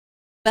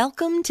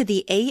Welcome to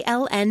the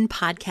ALN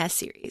podcast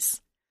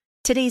series.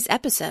 Today's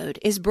episode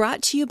is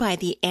brought to you by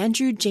the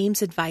Andrew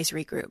James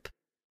Advisory Group.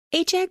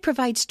 AJAG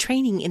provides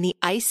training in the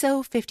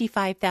ISO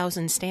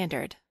 55000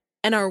 standard,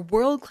 and our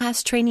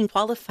world-class training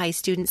qualifies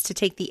students to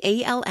take the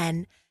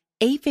ALN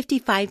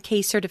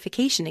A55K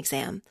certification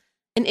exam,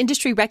 an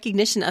industry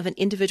recognition of an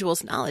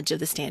individual's knowledge of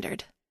the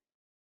standard.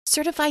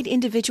 Certified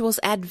individuals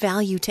add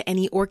value to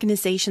any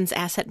organization's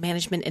asset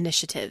management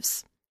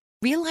initiatives.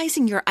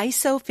 Realizing your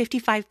ISO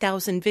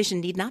 55000 vision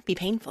need not be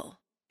painful.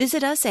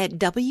 Visit us at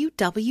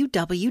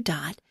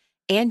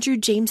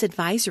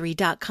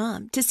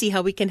www.andrewjamesadvisory.com to see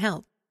how we can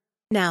help.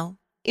 Now,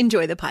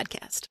 enjoy the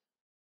podcast.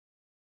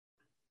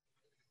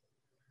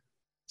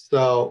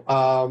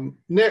 So,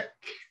 Nick,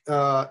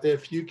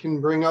 if you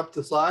can bring up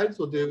the slides,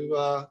 we'll do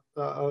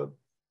a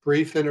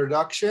brief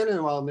introduction.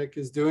 And while Nick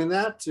is doing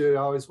that, I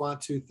always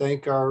want to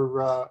thank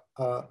our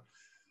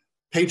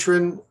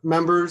patron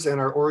members and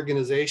our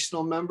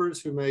organizational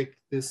members who make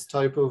this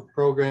type of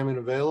programming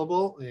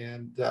available.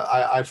 And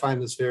I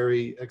find this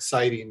very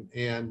exciting,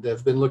 and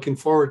I've been looking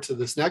forward to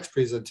this next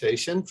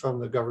presentation from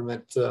the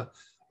Government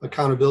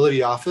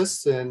Accountability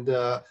Office. And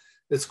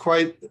it's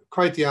quite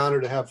the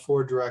honor to have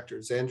four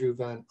directors: Andrew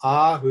Van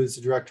Ah, who is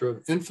the Director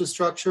of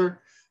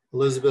Infrastructure;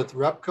 Elizabeth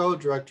Repko,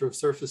 Director of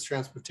Surface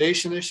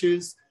Transportation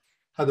Issues;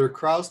 Heather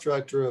Kraus,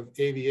 Director of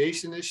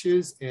Aviation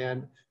Issues;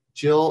 and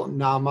Jill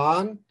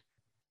Naumann,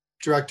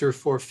 Director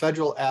for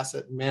Federal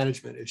Asset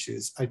Management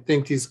Issues. I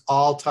think these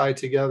all tie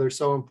together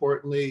so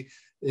importantly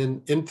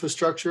in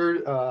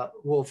infrastructure.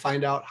 We'll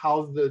find out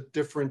how the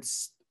different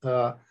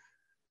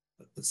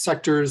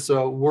sectors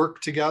work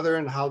together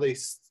and how they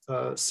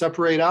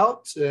separate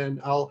out.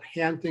 And I'll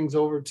hand things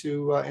over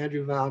to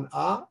Andrew Van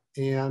Ah,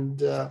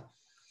 and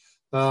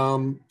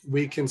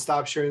we can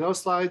stop sharing those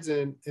slides.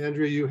 And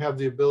Andrew, you have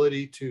the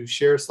ability to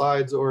share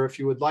slides, or if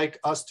you would like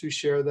us to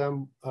share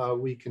them,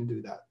 we can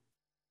do that.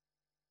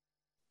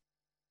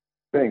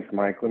 Thanks,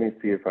 Mike. Let me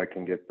see if I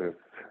can get this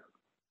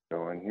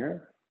going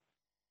here.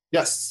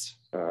 Yes.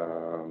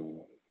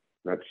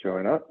 That's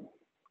showing up.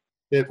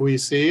 If we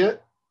see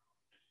it.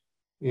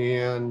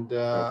 And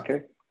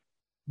okay.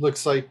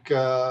 Looks like,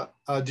 do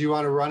you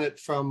want to run it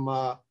from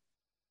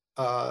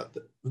the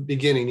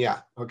beginning?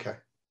 Yeah, okay.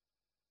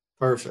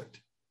 Perfect.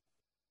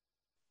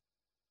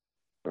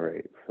 All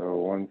right, so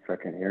 1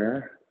 second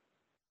here.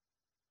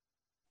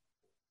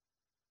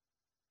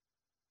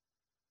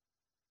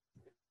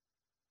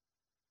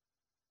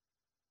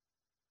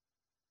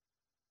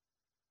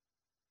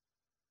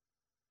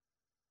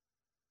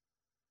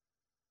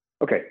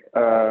 Okay,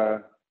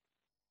 I'm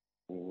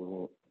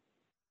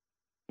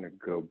gonna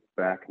go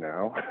back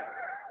now.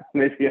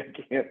 Maybe I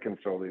can't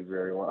control these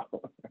very well.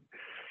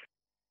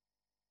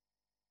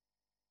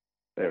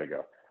 There we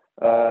go.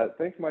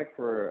 Thanks, Mike,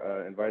 for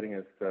inviting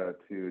us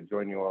to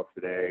join you all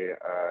today.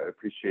 I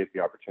appreciate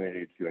the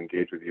opportunity to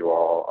engage with you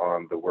all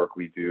on the work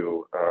we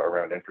do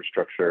around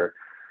infrastructure.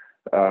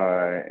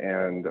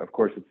 And of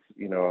course, it's,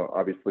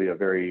 obviously a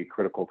very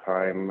critical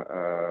time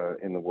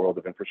in the world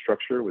of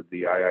infrastructure, with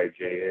the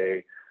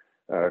IIJA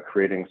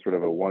creating sort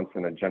of a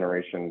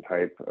once-in-a-generation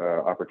type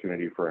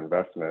opportunity for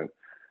investment,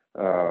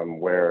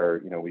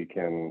 where we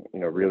can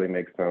really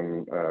make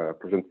some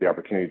presents the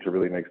opportunity to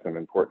really make some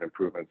important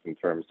improvements in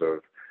terms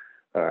of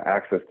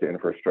access to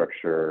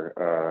infrastructure,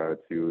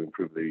 to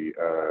improve the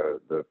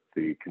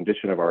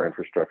condition of our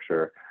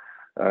infrastructure,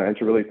 and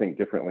to really think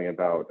differently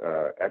about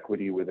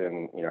equity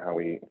within how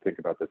we think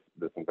about this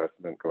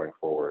investment going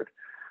forward.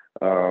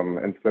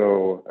 And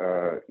so,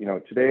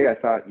 today I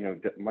thought,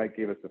 Mike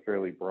gave us a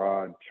fairly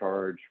broad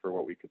charge for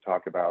what we could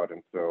talk about.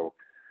 And so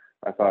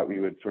I thought we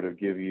would sort of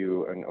give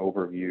you an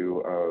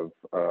overview of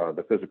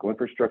the physical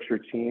infrastructure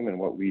team and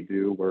what we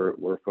do.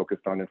 We're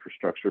focused on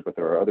infrastructure, but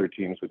there are other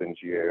teams within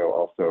GAO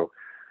also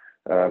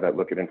that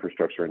look at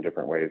infrastructure in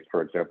different ways.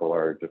 For example,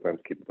 our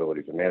Defense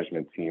Capabilities and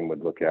Management team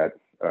would look at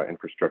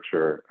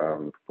infrastructure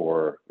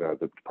for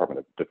the Department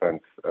of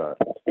Defense,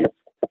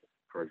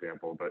 for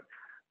example.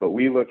 But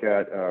we look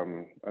at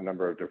a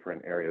number of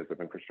different areas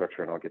of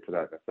infrastructure, and I'll get to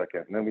that in a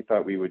second. And then we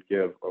thought we would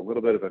give a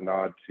little bit of a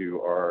nod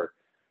to our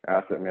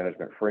asset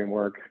management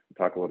framework,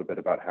 talk a little bit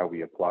about how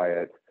we apply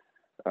it.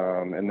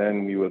 And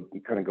then we would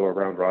kind of go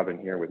around robin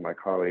here with my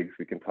colleagues.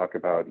 We can talk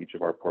about each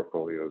of our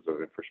portfolios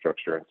of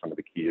infrastructure and some of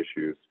the key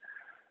issues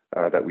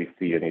that we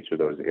see in each of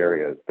those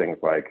areas. Things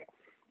like,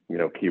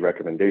 key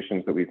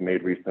recommendations that we've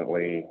made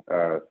recently,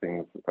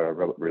 things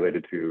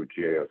related to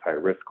GAO's high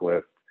risk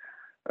list,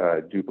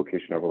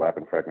 duplication, overlap,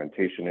 and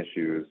fragmentation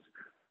issues,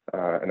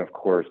 and of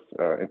course,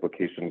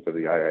 implications of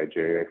the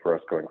IIJA for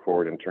us going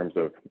forward in terms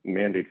of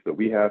mandates that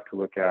we have to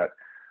look at,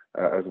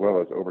 as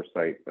well as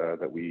oversight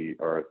that we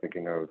are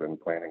thinking of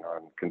and planning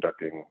on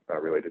conducting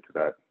related to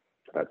that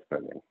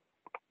spending.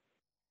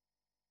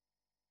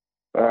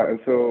 And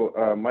so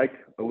Mike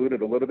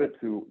alluded a little bit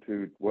to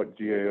what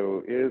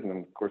GAO is, and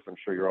of course, I'm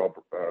sure you're all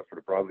sort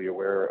of broadly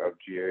aware of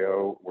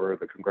GAO. We're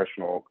the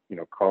congressional,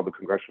 called the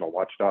congressional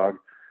watchdog,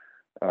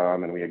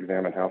 and we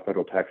examine how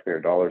federal taxpayer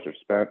dollars are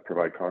spent,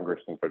 provide Congress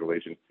and federal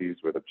agencies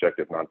with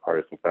objective,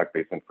 nonpartisan,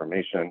 fact-based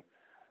information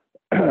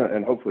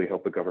and hopefully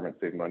help the government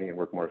save money and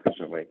work more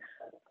efficiently.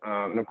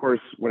 And of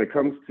course, when it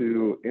comes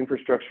to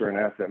infrastructure and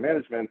asset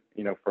management,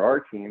 for our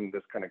team,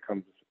 this kind of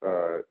comes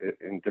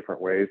in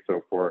different ways.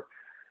 So for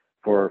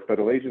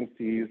federal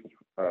agencies,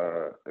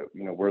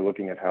 we're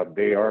looking at how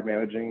they are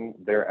managing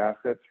their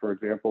assets, for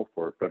example,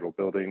 for federal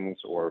buildings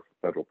or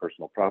federal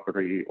personal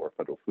property or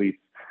federal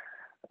fleets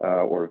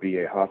or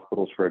VA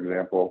hospitals, for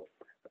example.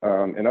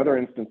 In other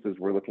instances,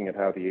 we're looking at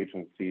how the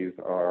agencies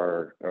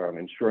are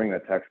ensuring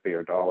that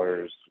taxpayer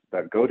dollars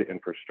that go to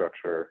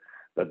infrastructure,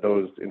 that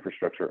those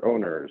infrastructure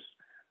owners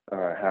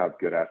have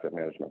good asset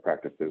management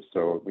practices.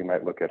 So we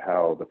might look at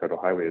how the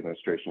Federal Highway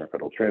Administration or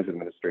Federal Transit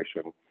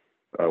Administration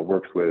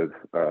works with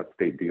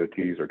state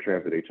DOTs or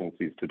transit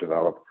agencies to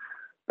develop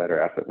better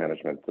asset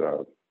management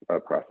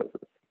processes.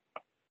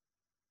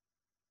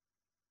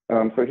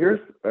 So here's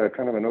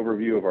kind of an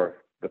overview of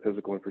the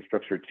physical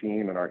infrastructure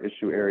team and our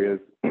issue areas.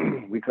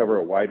 We cover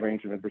a wide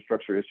range of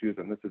infrastructure issues,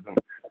 and this isn't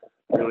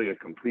really a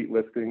complete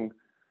listing,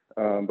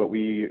 but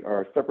we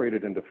are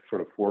separated into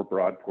sort of 4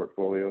 broad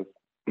portfolios.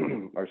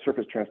 Our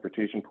surface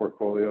transportation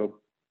portfolio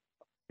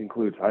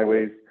includes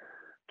highways,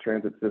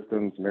 transit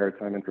systems,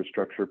 maritime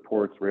infrastructure,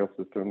 ports, rail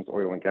systems,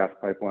 oil and gas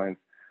pipelines.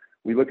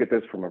 We look at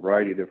this from a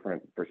variety of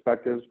different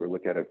perspectives. We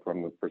look at it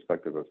from the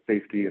perspective of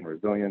safety and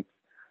resilience,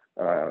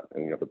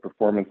 and the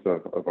performance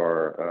of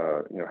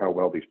our, how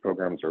well these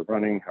programs are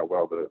running, how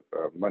well the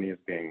money is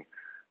being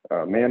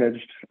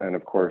managed, and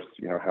of course,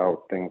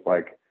 how things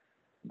like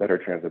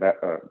better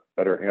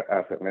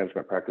asset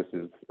management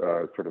practices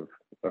sort of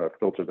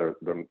filter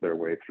their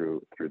way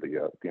through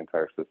the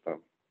entire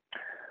system.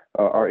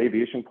 Our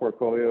aviation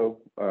portfolio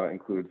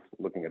includes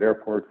looking at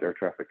airports, air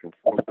traffic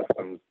control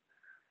systems.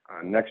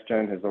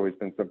 NextGen has always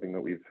been something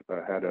that we've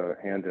had a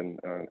hand in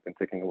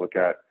taking a look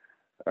at.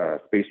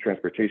 Space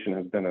transportation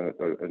has been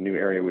a new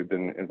area we've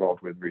been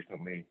involved with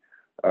recently,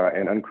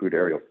 and uncrewed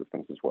aerial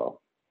systems as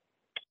well.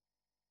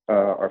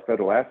 Our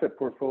federal asset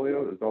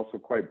portfolio is also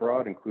quite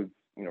broad, includes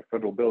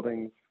federal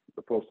buildings,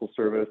 the Postal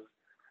Service,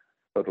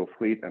 federal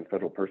fleet, and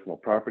federal personal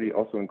property.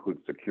 Also includes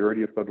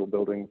security of federal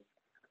buildings.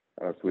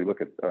 So we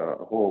look at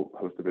a whole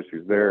host of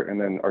issues there. And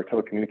then our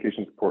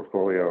telecommunications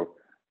portfolio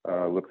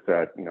looks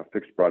at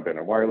fixed broadband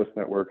and wireless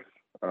networks.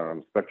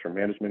 Spectrum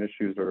management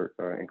issues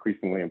are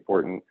increasingly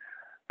important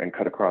and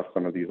cut across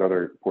some of these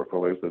other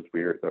portfolios as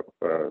we're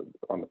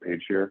on the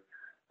page here.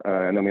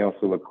 And then we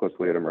also look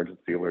closely at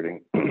emergency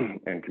alerting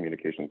and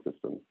communication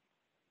systems.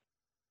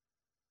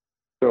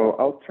 So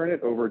I'll turn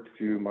it over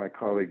to my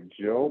colleague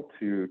Jill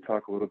to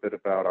talk a little bit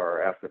about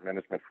our asset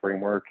management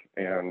framework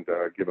and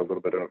give a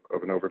little bit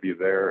of an overview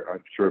there.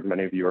 I'm sure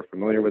many of you are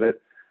familiar with it.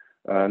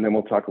 And then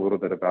we'll talk a little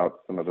bit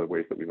about some of the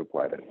ways that we've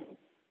applied it.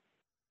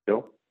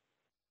 Jill?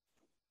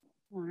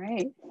 All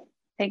right.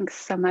 Thanks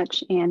so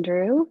much,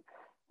 Andrew.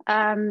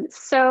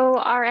 So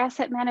our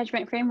asset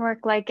management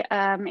framework, like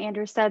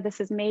Andrew said, this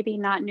is maybe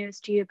not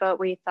news to you, but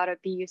we thought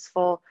it'd be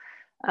useful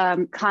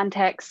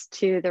context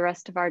to the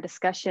rest of our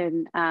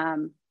discussion.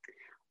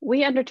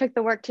 We undertook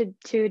the work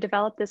to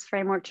develop this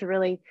framework to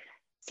really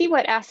see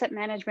what asset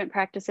management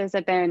practices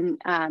have been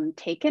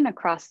taken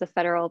across the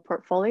federal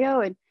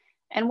portfolio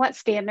and what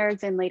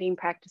standards and leading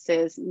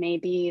practices may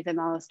be the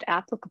most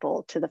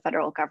applicable to the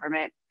federal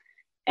government.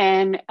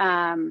 And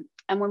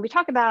when we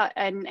talk about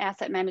an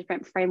asset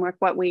management framework,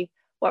 what we're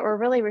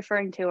really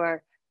referring to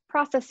are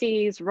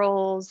processes,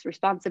 roles,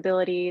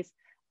 responsibilities,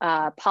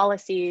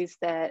 policies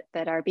that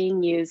are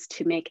being used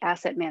to make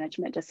asset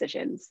management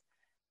decisions.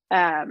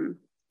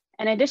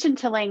 In addition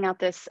to laying out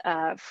this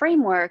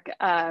framework,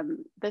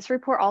 this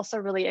report also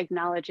really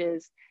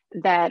acknowledges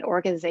that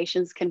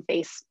organizations can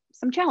face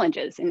some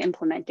challenges in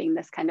implementing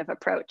this kind of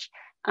approach,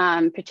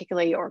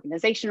 particularly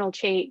organizational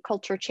change,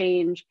 culture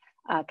change,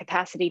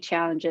 capacity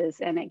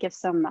challenges, and it gives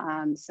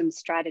some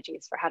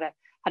strategies for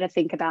how to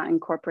think about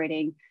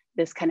incorporating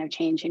this kind of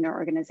change in your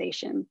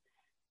organization.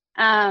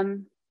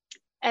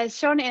 As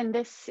shown in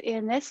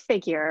this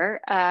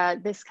figure,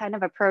 this kind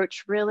of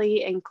approach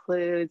really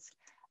includes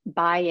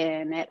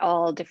buy-in at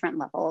all different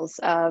levels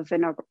of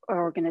an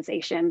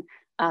organization.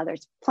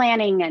 There's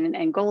planning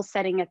and goal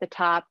setting at the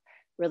top,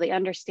 really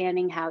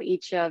understanding how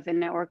each of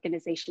an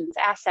organization's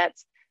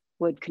assets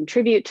would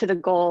contribute to the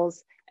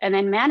goals, and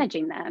then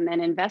managing them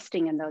and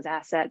investing in those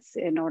assets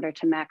in order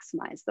to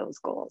maximize those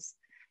goals.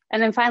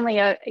 And then finally,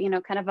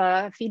 kind of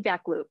a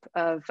feedback loop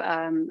of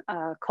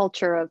a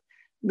culture of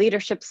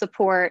leadership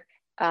support,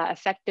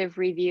 effective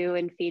review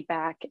and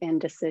feedback, and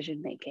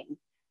decision-making.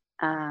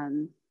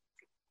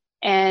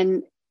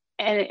 And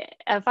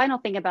a final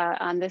thing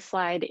about on this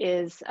slide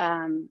is,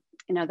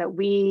 that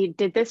we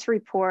did this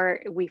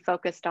report, we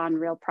focused on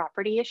real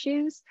property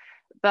issues,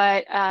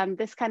 but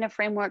this kind of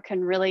framework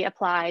can really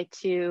apply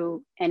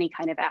to any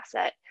kind of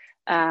asset.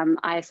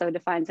 ISO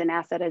defines an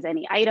asset as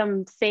any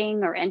item,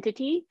 thing, or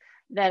entity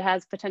that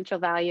has potential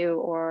value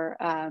or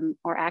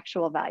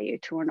actual value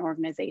to an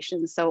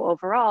organization. So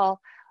overall,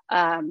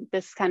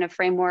 this kind of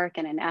framework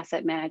and an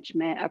asset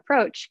management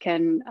approach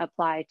can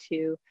apply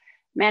to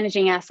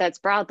managing assets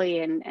broadly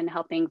and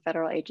helping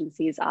federal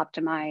agencies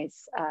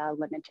optimize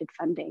limited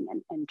funding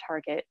and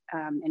target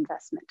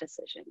investment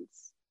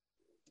decisions.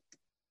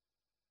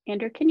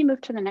 Andrew, can you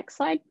move to the next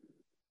slide?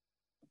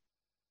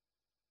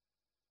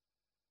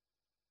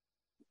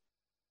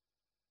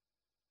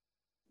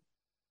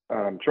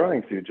 I'm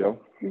trying to,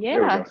 Joe.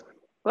 Yeah.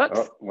 Whoops.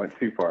 Oh, went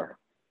too far.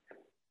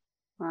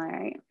 All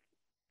right.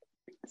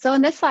 So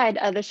in this slide,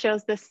 this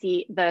shows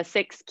the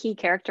 6 key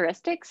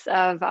characteristics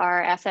of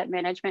our asset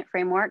management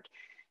framework.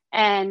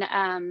 And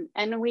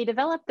we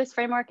developed this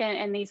framework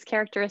and these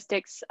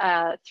characteristics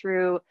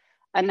through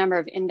a number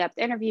of in-depth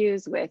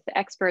interviews with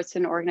experts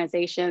and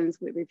organizations.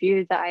 We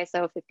reviewed the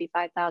ISO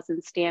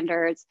 55000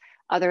 standards,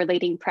 other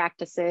leading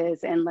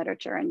practices and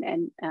literature,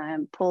 and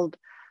pulled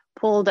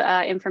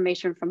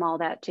information from all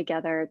that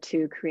together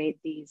to create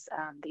these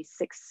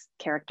 6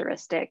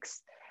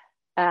 characteristics.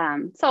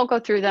 So I'll go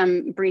through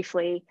them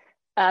briefly.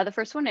 The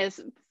first one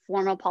is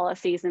formal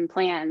policies and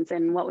plans.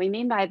 And what we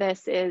mean by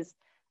this is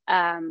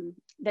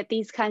that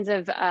these kinds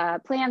of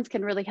plans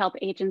can really help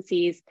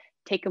agencies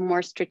take a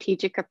more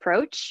strategic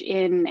approach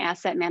in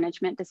asset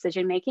management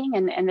decision-making.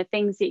 And the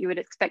things that you would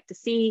expect to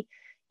see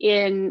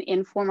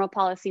in formal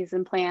policies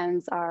and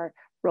plans are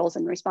roles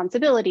and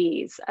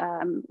responsibilities,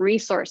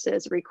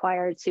 resources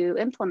required to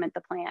implement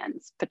the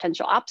plans,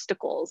 potential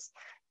obstacles,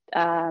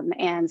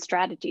 and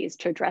strategies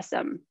to address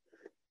them.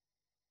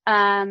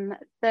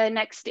 The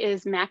next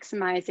is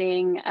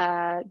maximizing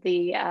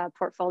the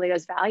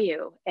portfolio's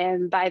value.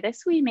 And by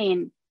this, we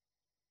mean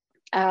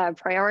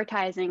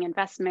prioritizing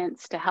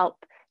investments to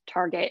help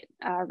target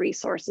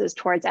resources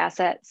towards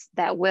assets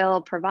that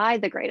will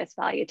provide the greatest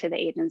value to the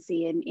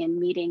agency in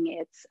meeting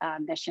its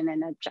mission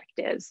and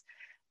objectives.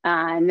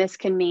 And this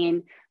can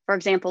mean, for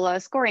example, a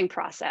scoring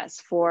process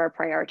for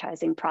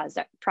prioritizing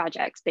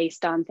projects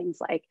based on things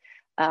like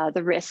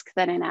the risk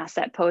that an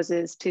asset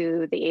poses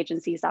to the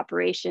agency's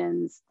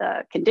operations,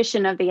 the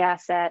condition of the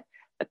asset,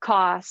 the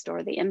cost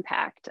or the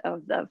impact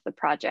of the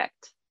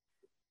project.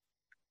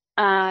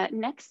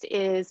 Next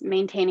is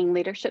maintaining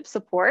leadership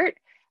support.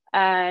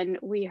 And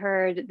we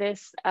heard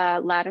this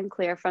loud and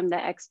clear from the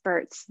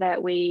experts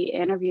that we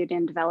interviewed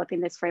in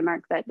developing this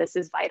framework, that this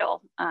is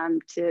vital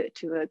to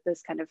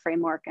this kind of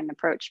framework and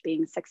approach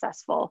being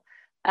successful.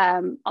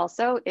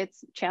 Also,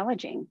 it's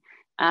challenging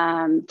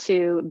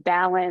to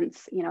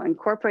balance,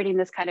 incorporating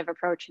this kind of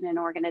approach in an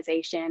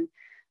organization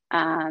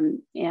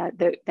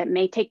that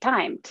may take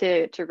time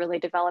to really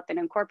develop and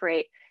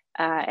incorporate.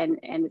 And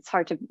it's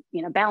hard to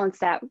balance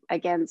that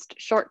against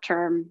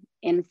short-term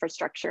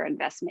infrastructure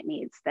investment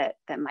needs that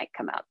might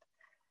come up.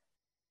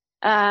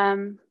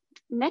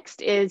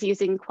 Next is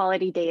using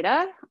quality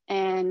data,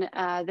 and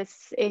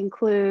this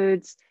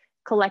includes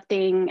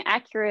collecting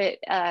accurate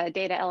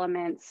data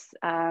elements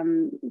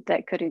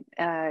that could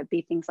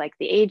be things like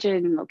the age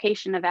and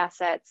location of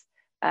assets,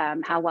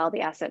 how well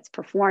the asset's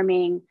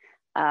performing,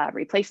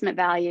 replacement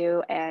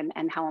value,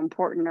 and how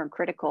important or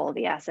critical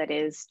the asset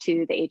is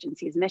to the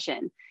agency's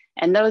mission.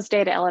 And those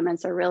data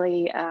elements are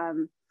really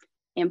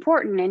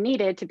important and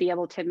needed to be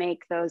able to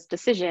make those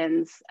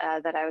decisions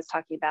that I was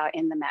talking about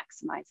in the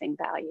maximizing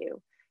value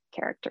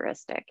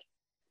characteristic.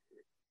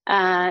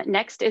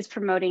 Next is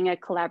promoting a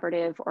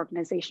collaborative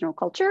organizational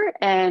culture.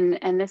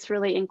 And this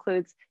really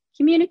includes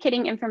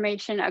communicating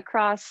information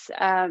across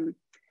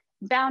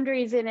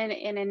boundaries in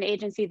an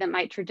agency that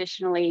might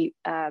traditionally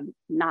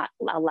not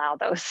allow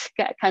those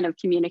kind of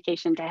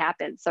communication to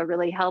happen. So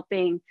really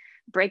helping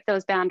break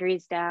those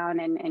boundaries down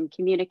and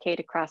communicate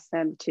across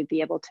them to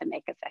be able to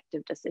make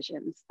effective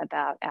decisions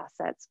about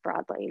assets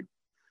broadly.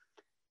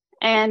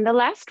 And the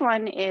last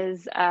one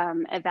is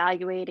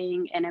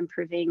evaluating and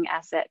improving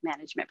asset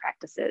management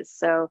practices.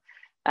 So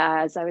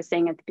as I was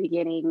saying at the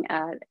beginning,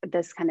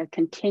 this kind of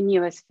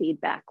continuous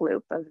feedback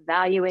loop of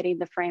evaluating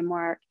the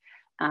framework,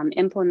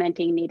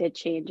 implementing needed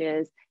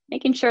changes,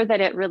 making sure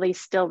that it really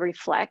still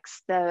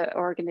reflects the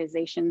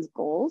organization's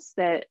goals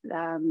that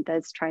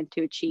that's trying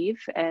to achieve,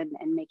 and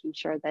making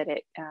sure that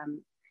it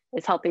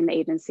is helping the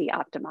agency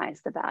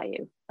optimize the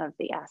value of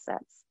the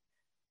assets.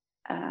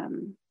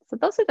 So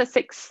those are the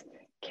 6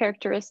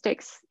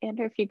 characteristics.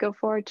 Andrew, if you go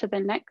forward to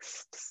the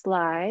next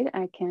slide,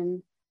 I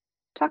can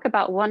talk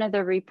about one of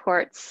the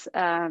reports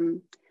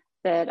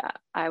that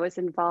I was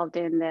involved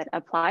in that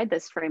applied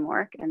this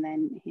framework, and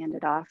then hand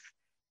it off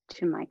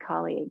to my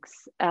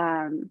colleagues.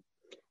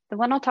 The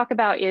one I'll talk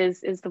about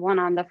is the one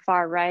on the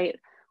far right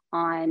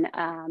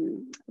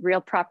on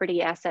real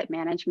property asset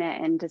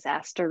management and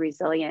disaster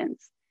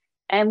resilience.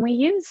 And we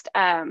used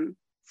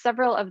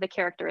several of the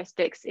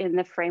characteristics in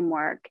the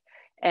framework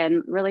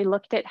and really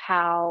looked at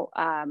how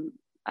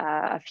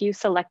a few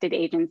selected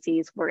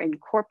agencies were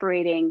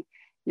incorporating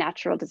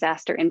natural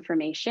disaster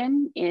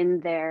information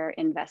in their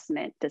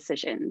investment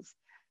decisions.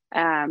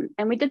 And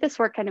we did this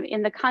work kind of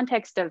in the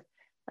context of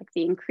like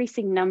the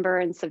increasing number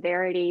and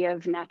severity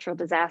of natural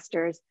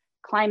disasters,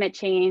 climate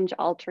change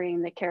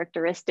altering the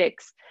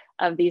characteristics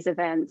of these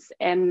events,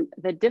 and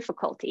the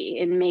difficulty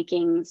in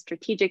making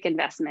strategic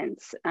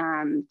investments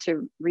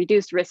to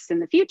reduce risks in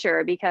the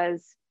future,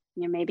 because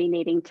maybe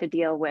needing to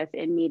deal with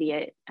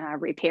immediate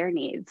repair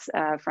needs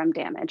from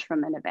damage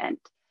from an event.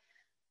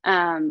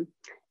 And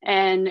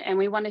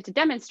we wanted to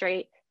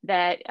demonstrate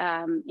that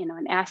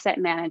an asset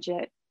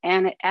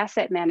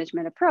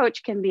management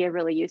approach can be a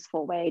really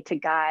useful way to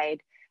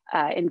guide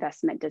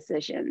investment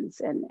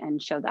decisions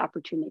and show the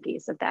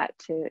opportunities of that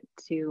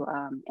to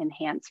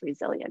enhance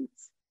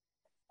resilience.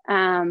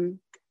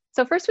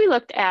 So first we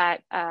looked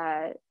at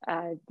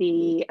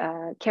the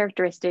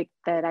characteristic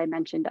that I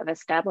mentioned of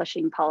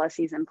establishing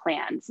policies and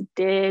plans.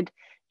 Did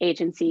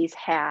agencies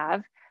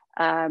have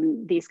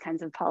these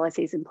kinds of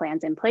policies and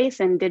plans in place,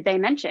 and did they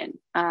mention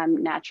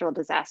natural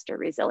disaster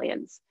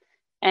resilience?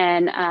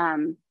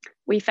 And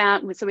we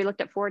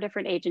looked at 4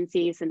 different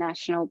agencies: the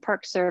National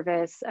Park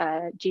Service,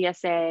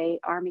 GSA,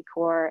 Army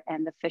Corps,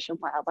 and the Fish and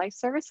Wildlife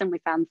Service. And we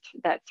found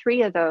that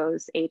 3 of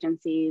those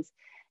agencies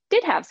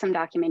did have some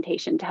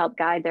documentation to help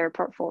guide their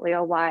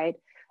portfolio-wide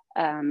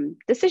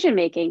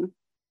decision-making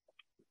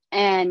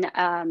and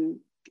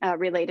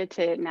related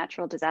to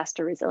natural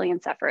disaster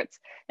resilience efforts.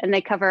 And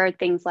they covered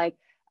things like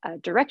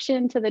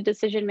direction to the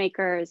decision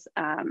makers,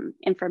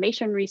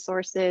 information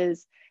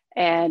resources,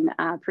 and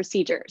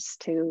procedures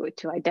to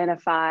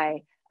identify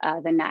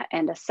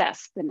and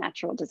assess the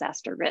natural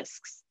disaster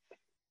risks.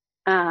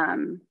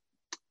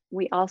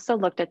 We also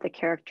looked at the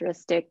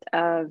characteristic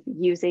of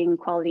using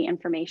quality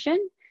information,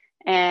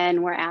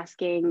 and we're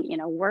asking,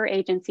 were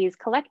agencies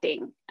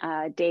collecting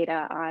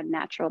data on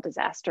natural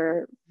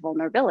disaster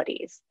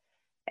vulnerabilities?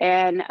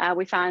 And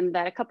we found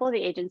that a couple of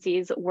the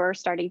agencies were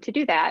starting to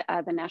do that.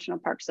 The National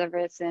Park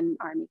Service and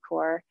Army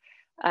Corps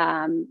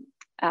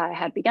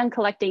had begun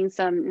collecting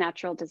some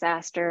natural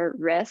disaster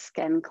risk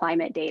and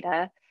climate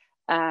data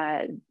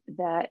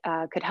that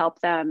could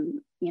help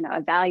them,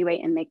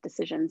 evaluate and make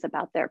decisions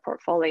about their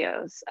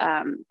portfolios.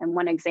 And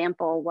one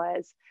example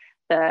was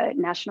the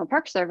National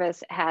Park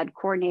Service had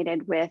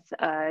coordinated with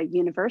a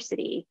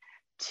university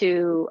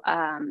to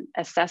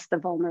assess the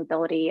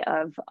vulnerability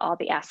of all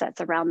the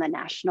assets around the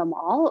National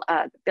Mall,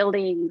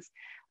 buildings,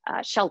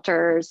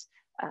 shelters,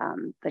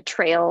 the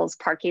trails,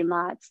 parking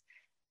lots.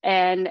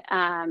 And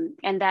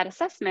that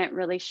assessment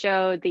really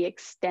showed the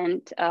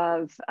extent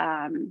of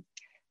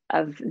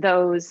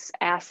those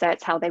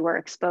assets, how they were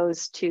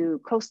exposed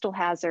to coastal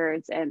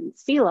hazards and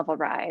sea level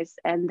rise.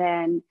 And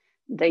then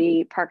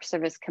the Park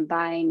Service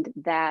combined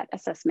that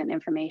assessment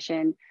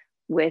information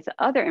with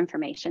other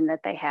information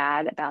that they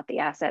had about the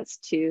assets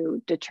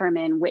to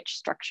determine which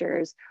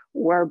structures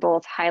were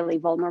both highly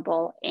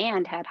vulnerable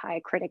and had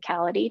high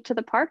criticality to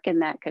the park,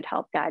 and that could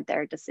help guide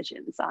their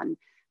decisions on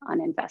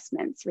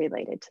investments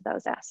related to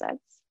those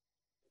assets.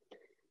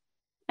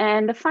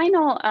 And the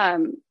final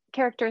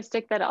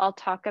characteristic that I'll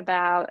talk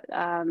about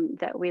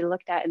that we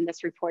looked at in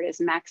this report is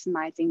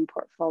maximizing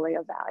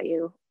portfolio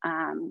value.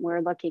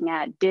 We're looking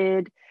at,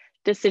 did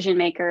decision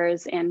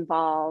makers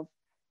involve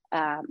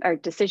or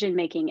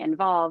decision-making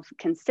involve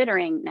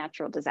considering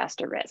natural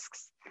disaster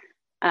risks.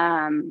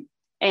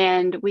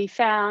 And we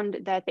found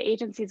that the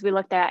agencies we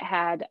looked at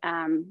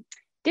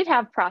did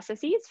have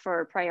processes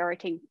for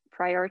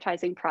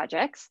prioritizing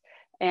projects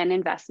and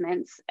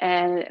investments,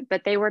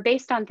 but they were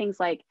based on things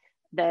like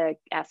the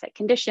asset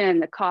condition,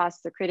 the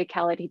cost, the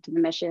criticality to the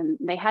mission.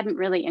 They hadn't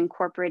really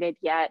incorporated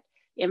yet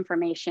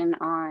information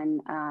on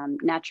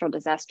natural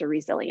disaster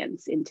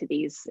resilience into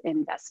these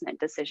investment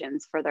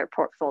decisions for their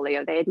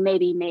portfolio. They had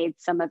maybe made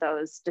some of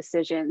those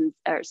decisions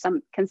or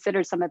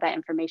considered some of that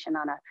information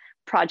on a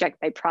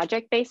project by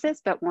project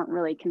basis, but weren't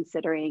really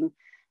considering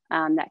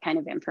that kind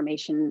of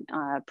information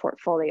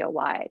portfolio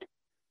wide.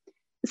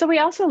 So we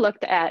also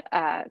looked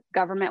at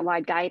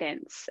government-wide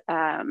guidance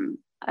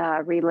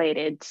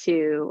related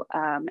to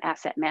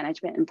asset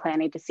management and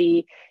planning to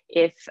see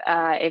if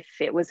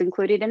it was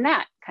included in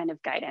that kind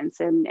of guidance.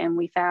 And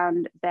we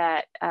found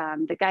that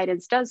the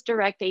guidance does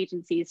direct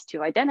agencies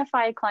to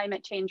identify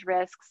climate change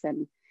risks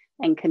and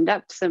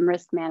conduct some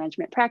risk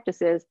management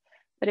practices,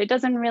 but it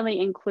doesn't really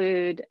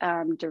include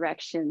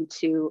direction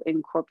to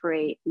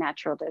incorporate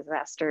natural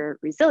disaster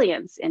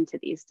resilience into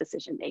these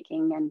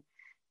decision-making.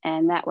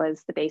 And that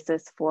was the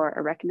basis for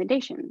a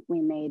recommendation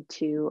we made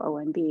to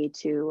OMB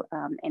to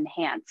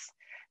enhance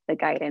the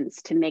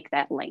guidance to make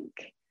that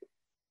link.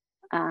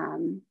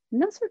 And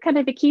those were kind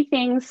of the key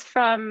things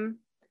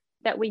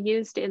that we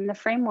used in the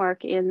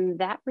framework in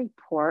that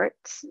report.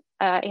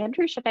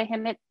 Andrew, should I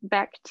hand it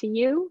back to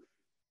you?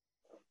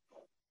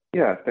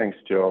 Yeah, thanks,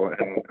 Jill.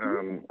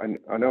 And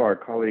I know our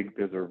colleague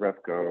Bizar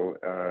Refko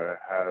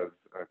has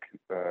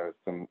a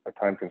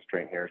time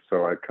constraint here,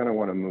 so I kind of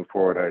want to move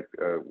forward. I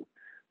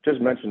just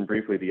mentioned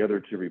briefly the other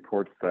 2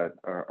 reports that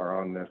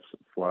are on this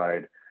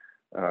slide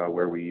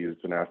where we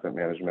used an asset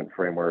management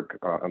framework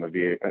on the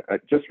VA. I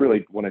just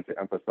really wanted to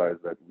emphasize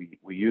that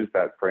we use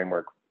that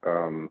framework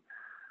in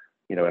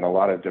a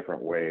lot of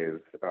different ways.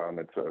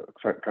 It's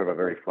kind of a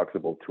very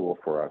flexible tool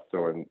for us.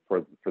 So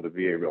for the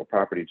VA real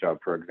property job,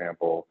 for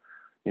example,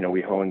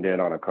 we honed in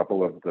on a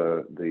couple of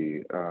the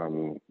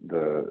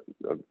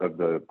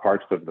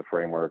parts of the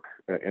framework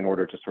in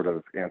order to sort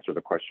of answer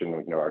the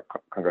question. Our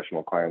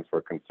congressional clients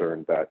were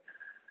concerned that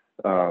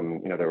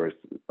There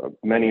was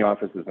many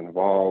offices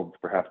involved.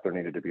 Perhaps there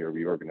needed to be a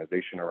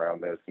reorganization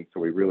around this, and so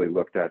we really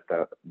looked at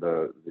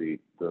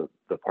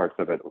the parts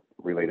of it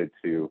related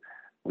to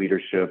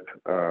leadership,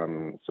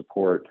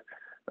 support,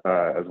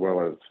 as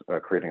well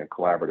as creating a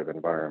collaborative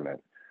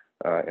environment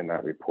in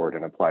that report,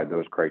 and applied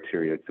those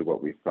criteria to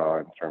what we saw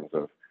in terms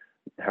of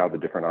how the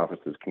different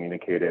offices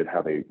communicated,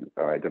 how they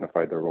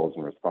identified their roles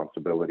and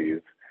responsibilities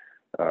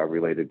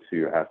related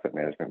to asset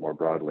management more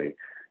broadly.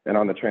 And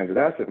on the transit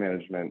asset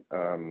management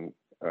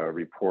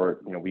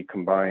report, we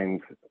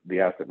combined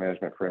the asset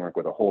management framework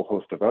with a whole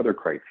host of other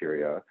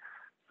criteria.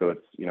 So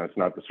it's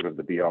not the sort of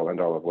the be all end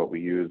all of what we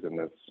use in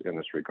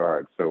this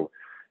regard. So,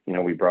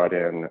 we brought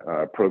in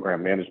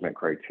program management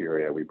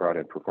criteria, we brought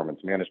in performance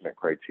management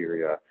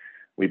criteria,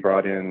 we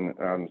brought in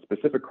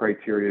specific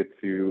criteria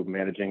to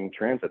managing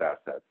transit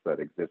assets that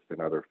exist in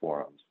other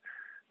forums,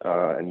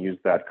 and used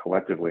that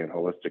collectively and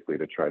holistically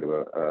to try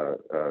to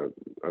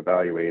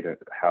evaluate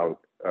how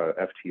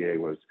FTA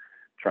was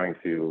trying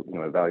to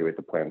evaluate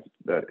the plans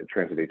that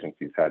transit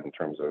agencies had in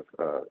terms of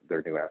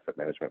their new asset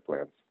management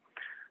plans.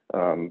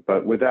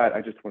 But with that,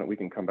 we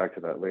can come back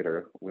to that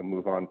later. We'll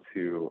move on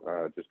to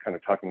just kind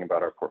of talking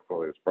about our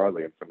portfolios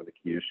broadly and some of the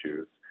key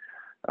issues.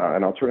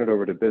 And I'll turn it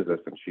over to Bizza,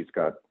 since she's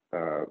got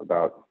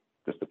about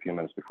just a few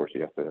minutes before she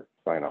has to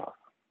sign off.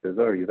 Bizza,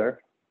 are you there?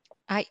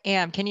 I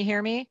am. Can you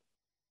hear me?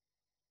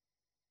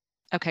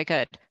 Okay,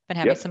 good. Been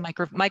having some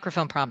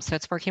microphone problems, so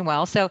it's working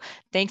well. So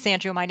thanks,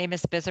 Andrew. My name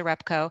is Bizza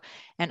Repko,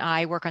 and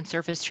I work on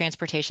Surface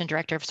Transportation,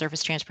 Director of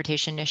Surface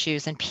Transportation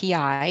Issues and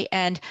PI.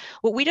 And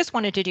what we just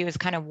wanted to do is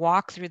kind of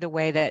walk through the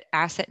way that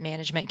asset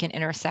management can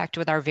intersect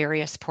with our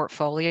various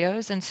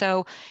portfolios. And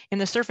so in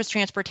the surface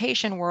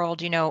transportation world,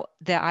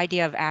 the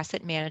idea of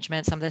asset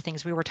management, some of the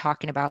things we were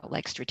talking about,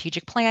 like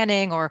strategic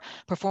planning or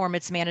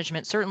performance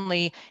management,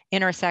 certainly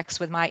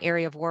intersects with my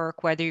area of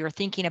work, whether you're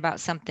thinking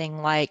about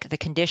something like the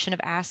condition of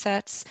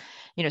assets,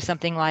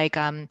 something like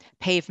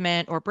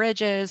pavement or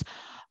bridges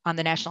on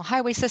the national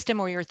highway system,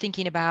 or you're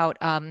thinking about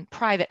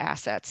private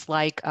assets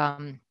like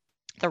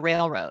the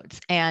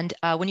railroads. And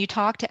when you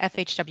talk to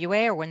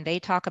FHWA, or when they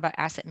talk about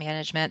asset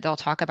management, they'll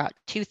talk about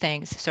two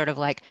things, sort of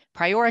like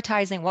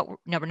prioritizing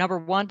number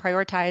one,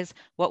 prioritize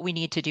what we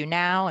need to do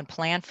now and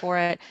plan for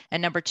it.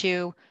 And number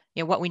two,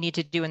 what we need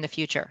to do in the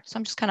future. So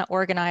I'm just kind of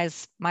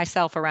organize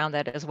myself around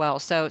that as well.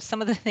 So some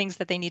of the things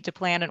that they need to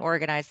plan and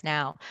organize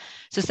now.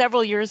 So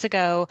several years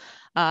ago,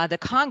 the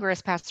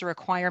Congress passed a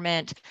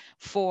requirement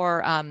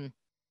for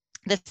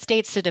the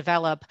states to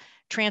develop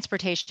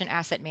transportation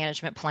asset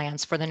management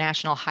plans for the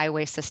national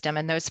highway system.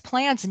 And those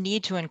plans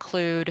need to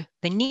include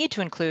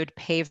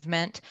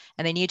pavement,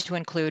 and they need to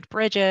include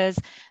bridges.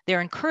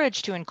 They're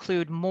encouraged to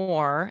include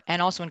more, and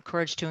also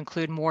encouraged to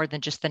include more than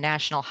just the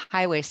national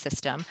highway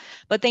system.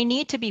 But they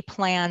need to be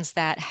plans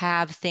that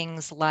have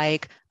things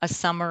like a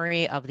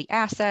summary of the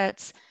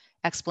assets,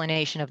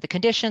 explanation of the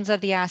conditions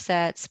of the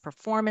assets,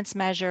 performance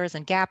measures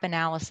and gap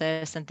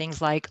analysis, and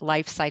things like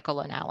life cycle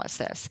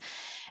analysis.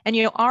 And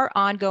our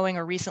ongoing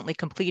or recently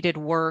completed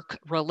work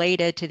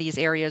related to these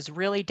areas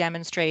really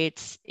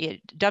demonstrates, it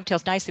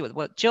dovetails nicely with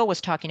what Jill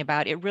was talking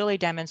about. It really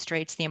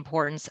demonstrates the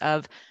importance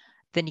of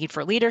the need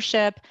for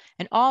leadership,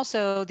 and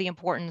also the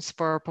importance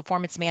for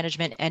performance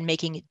management and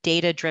making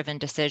data-driven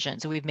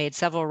decisions. We've made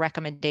several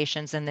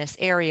recommendations in this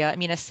area. I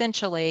mean,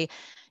 essentially,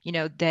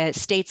 the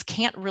states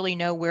can't really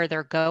know where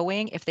they're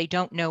going if they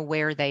don't know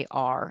where they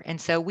are.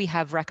 And so we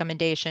have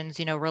recommendations,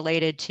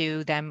 related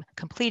to them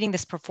completing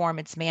this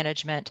performance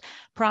management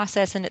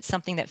process. And it's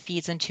something that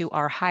feeds into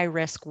our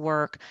high-risk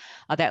work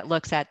that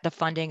looks at the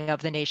funding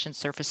of the nation's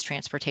surface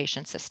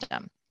transportation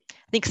system.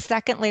 I think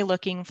secondly,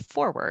 looking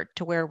forward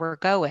to where we're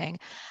going,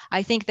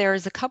 I think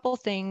there's a couple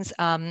things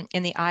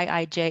in the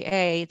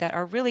IIJA that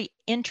are really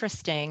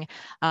interesting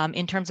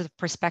in terms of the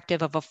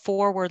perspective of a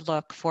forward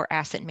look for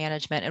asset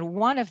management. And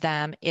one of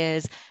them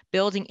is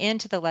building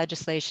into the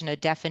legislation a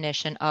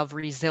definition of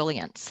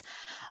resilience.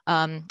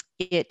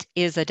 It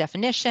is a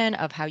definition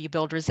of how you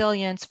build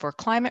resilience for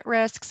climate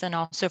risks and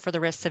also for the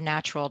risks of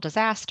natural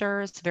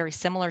disasters, very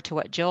similar to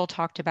what Jill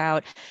talked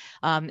about.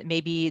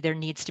 Maybe there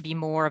needs to be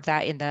more of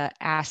that in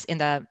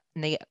the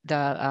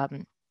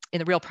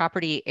real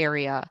property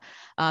area.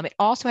 It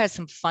also has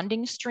some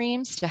funding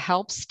streams to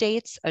help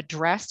states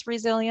address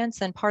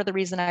resilience. And part of the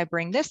reason I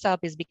bring this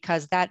up is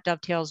because that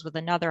dovetails with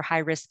another high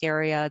risk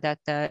area that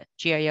the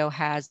GAO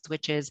has,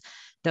 which is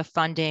the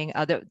funding,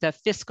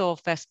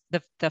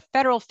 the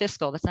federal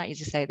fiscal, that's not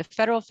easy to say, the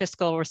federal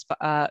fiscal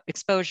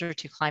exposure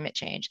to climate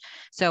change.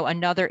 So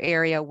another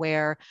area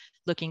where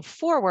looking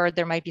forward,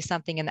 there might be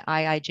something in the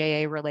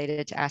IIJA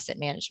related to asset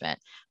management.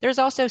 There's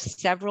also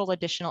several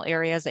additional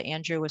areas that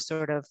Andrew was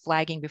sort of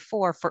flagging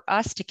before for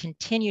us to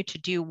continue to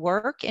do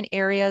work in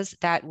areas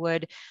that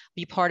would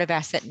be part of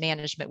asset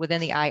management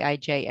within the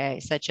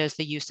IIJA, such as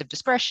the use of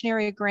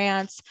discretionary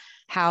grants,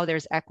 how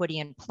there's equity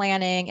in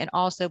planning, and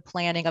also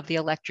planning of the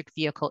electric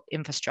vehicle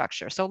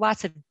infrastructure. So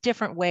lots of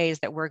different ways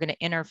that we're going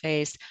to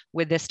interface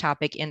with this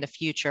topic in the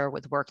future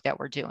with work that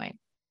we're doing.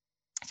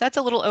 So that's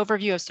a little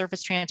overview of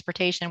surface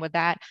transportation. With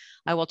that,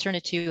 I will turn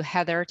it to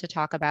Heather to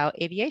talk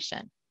about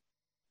aviation.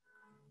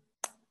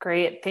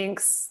 Great,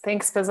 thanks,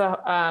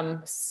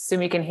 Biza.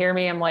 Assume you can hear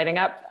me, I'm lighting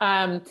up.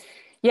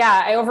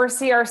 Yeah, I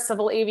oversee our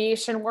civil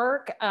aviation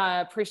work.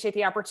 Appreciate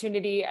the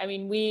opportunity. I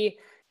mean,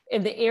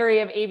 in the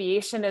area of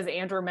aviation, as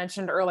Andrew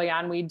mentioned early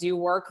on, we do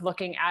work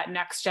looking at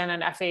NextGen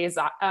and FAA's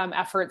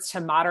efforts to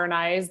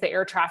modernize the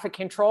air traffic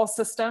control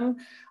system.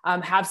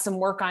 Have some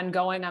work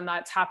ongoing on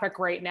that topic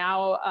right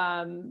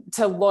now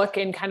to look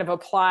and kind of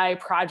apply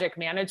project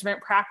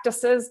management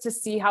practices to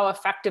see how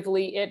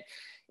effectively it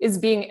is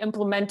being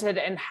implemented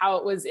and how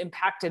it was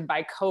impacted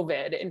by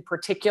COVID in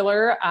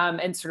particular,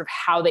 and sort of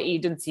how the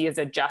agency is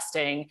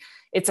adjusting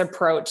its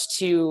approach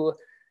to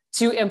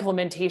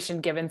implementation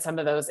given some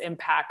of those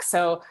impacts.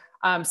 So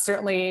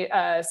certainly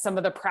some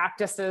of the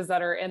practices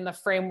that are in the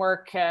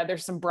framework,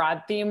 there's some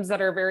broad themes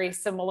that are very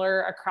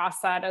similar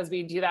across that as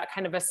we do that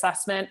kind of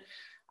assessment.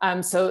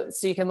 So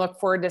you can look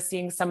forward to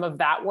seeing some of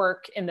that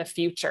work in the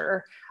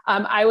future.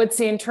 I would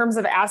say in terms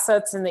of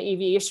assets in the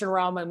aviation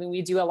realm, I mean,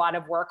 we do a lot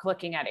of work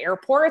looking at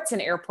airports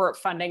and airport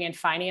funding and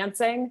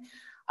financing.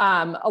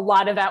 A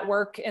lot of that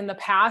work in the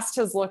past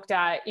has looked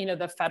at,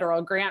 the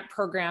federal grant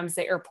programs,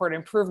 the airport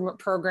improvement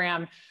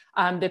program,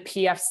 the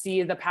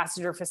PFC, the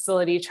passenger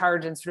facility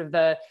charge, and sort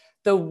of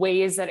the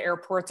ways that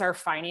airports are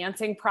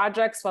financing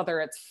projects,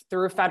 whether it's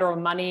through federal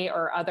money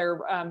or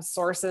other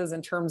sources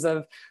in terms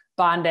of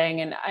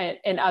bonding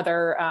and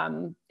other,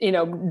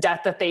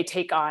 debt that they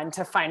take on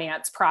to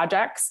finance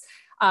projects.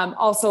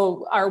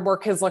 Also, our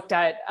work has looked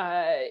at,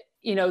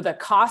 the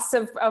costs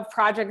of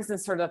projects and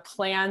sort of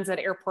plans that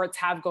airports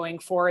have going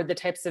forward, the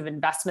types of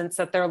investments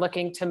that they're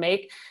looking to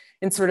make,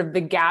 and sort of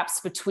the gaps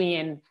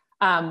between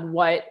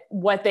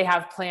what they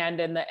have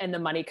planned and the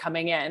money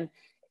coming in.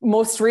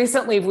 Most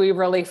recently, we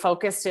really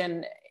focused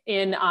in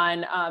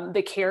on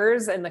the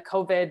CARES and the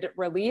COVID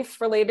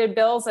relief related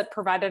bills that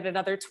provided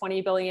another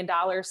 $20 billion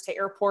to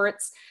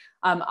airports.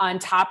 On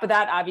top of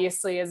that,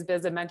 obviously, as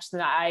Biza mentioned,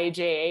 the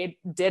IIJA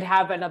did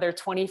have another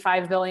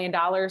 $25 billion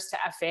to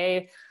FAA,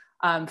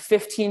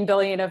 15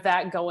 billion of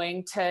that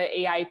going to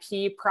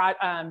AIP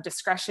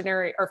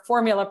discretionary or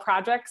formula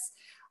projects,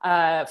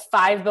 5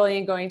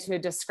 billion going to a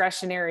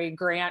discretionary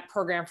grant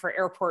program for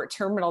airport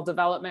terminal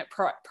development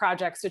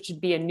projects, which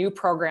would be a new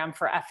program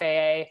for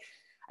FAA,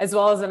 as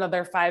well as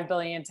another 5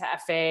 billion to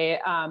FAA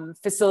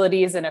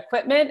facilities and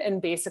equipment,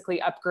 and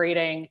basically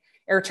upgrading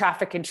air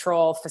traffic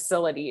control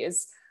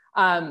facilities.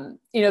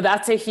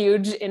 That's a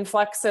huge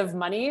influx of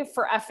money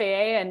for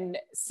FAA. And,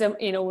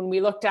 when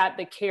we looked at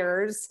the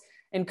CARES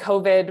and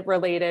COVID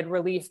related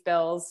relief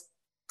bills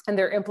and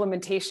their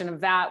implementation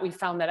of that, we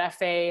found that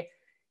FAA,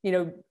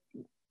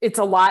 it's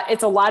a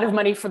lot of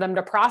money for them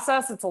to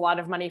process. It's a lot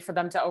of money for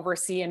them to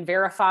oversee and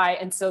verify.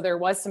 And so there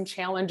was some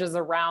challenges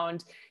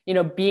around,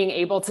 being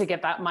able to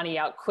get that money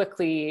out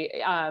quickly,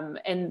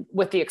 and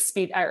with the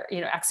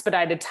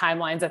expedited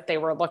timelines that they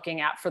were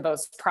looking at for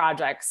those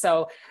projects.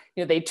 So,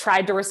 they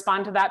tried to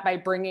respond to that by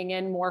bringing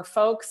in more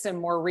folks and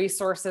more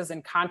resources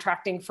and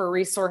contracting for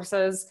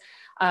resources.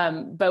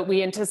 But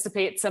we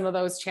anticipate some of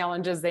those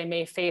challenges they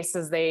may face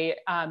as they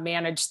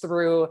manage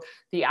through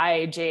the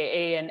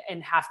IIJA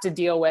and have to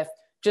deal with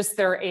just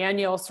their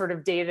annual sort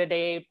of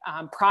day-to-day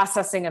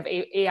processing of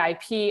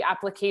AIP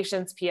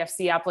applications,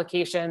 PFC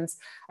applications,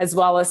 as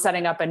well as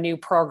setting up a new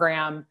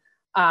program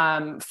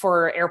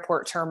for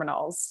airport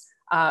terminals.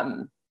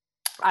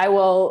 I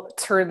will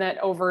turn it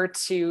over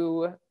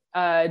to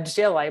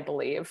Jill, I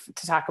believe,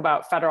 to talk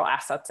about federal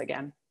assets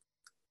again.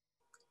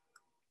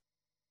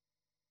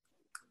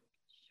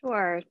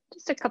 Sure.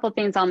 Just a couple of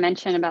things I'll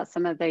mention about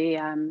some of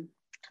the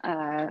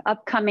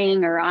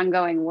upcoming or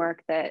ongoing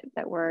work that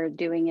we're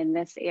doing in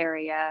this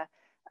area.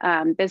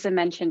 Biza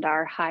mentioned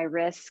our high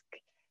risk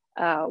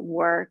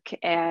work,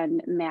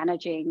 and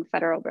managing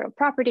federal real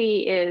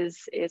property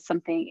is a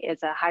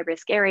high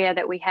risk area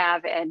that we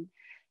have, and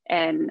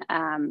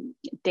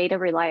data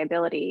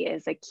reliability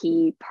is a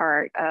key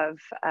part of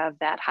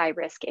that high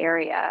risk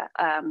area.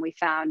 We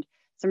found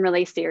some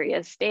really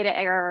serious data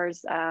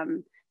errors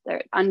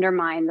that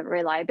undermine the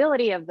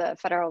reliability of the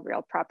federal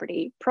real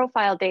property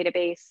profile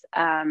database,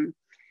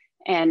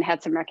 and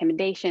had some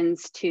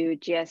recommendations to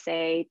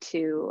GSA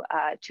to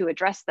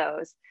address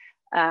those.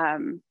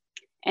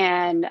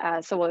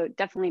 So we'll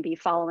definitely be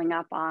following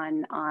up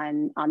on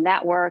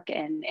that work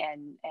and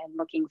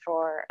looking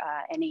for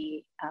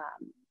any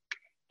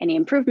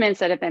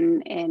improvements that have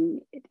been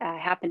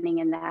happening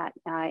in that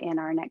in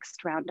our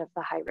next round of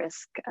the high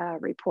risk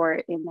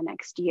report in the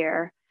next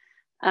year.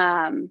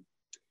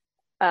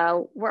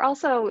 We're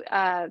also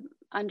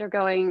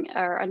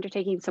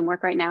undertaking some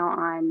work right now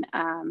on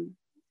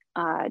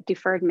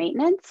deferred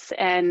maintenance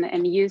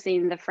and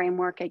using the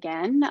framework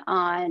again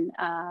on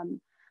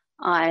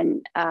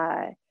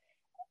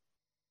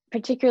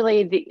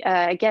particularly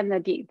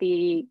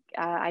the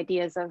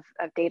ideas of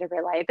data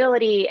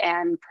reliability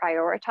and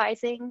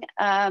prioritizing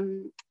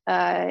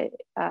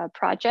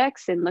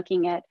projects, and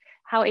looking at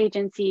how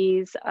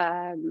agencies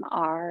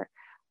are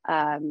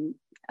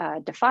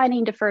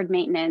defining deferred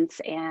maintenance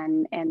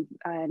and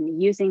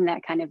using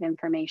that kind of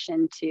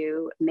information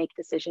to make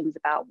decisions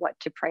about what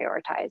to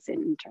prioritize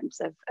in terms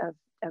of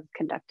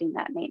conducting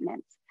that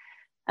maintenance.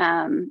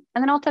 And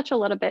then I'll touch a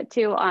little bit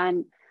too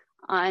on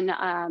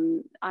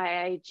IIJA.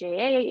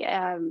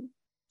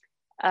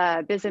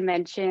 Biza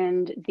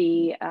mentioned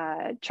the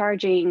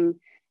charging,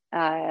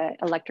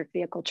 electric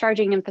vehicle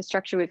charging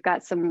infrastructure. We've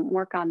got some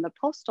work on the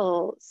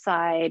postal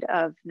side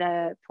of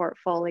the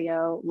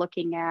portfolio,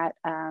 looking at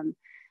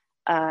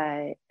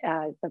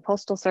the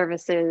Postal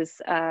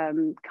Service's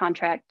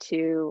contract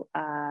to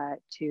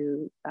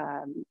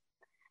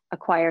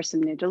acquire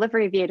some new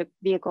delivery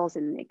vehicles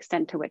and the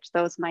extent to which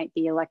those might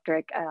be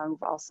electric.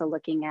 We're also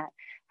looking at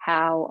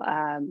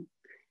how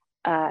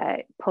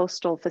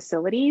postal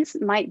facilities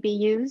might be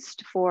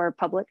used for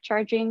public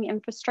charging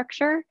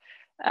infrastructure.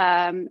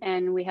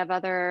 And we have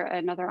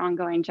another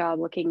ongoing job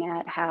looking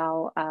at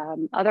how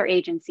other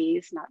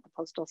agencies, not the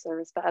Postal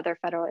Service, but other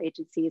federal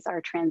agencies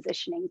are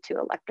transitioning to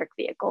electric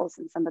vehicles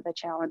and some of the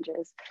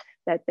challenges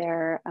that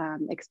they're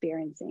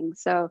experiencing.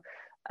 So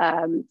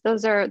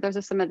those are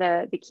some of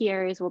the key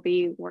areas we'll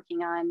be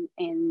working on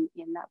in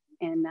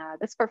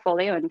this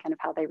portfolio and kind of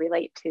how they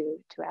relate to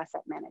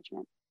asset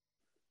management.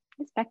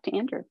 It's back to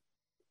Andrew.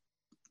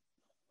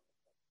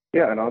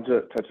 Yeah, and I'll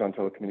just touch on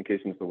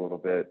telecommunications a little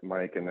bit,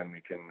 Mike, and then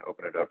we can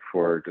open it up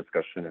for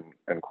discussion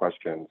and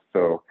questions.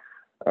 So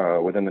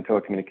within the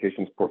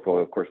telecommunications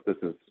portfolio, of course, this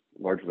is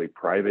largely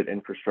private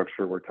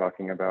infrastructure we're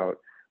talking about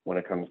when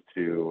it comes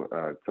to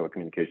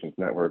telecommunications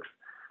networks,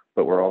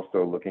 but we're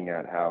also looking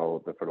at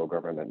how the federal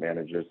government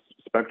manages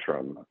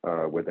spectrum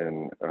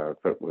within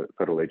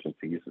federal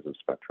agency uses of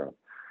spectrum.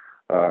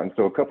 And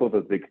so a couple of the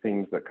big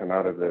things that come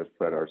out of this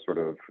that are sort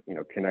of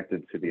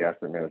connected to the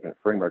asset management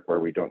framework, where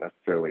we don't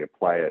necessarily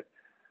apply it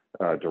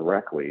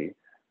directly,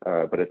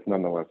 but it's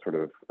nonetheless sort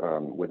of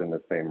within the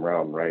same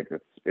realm, right?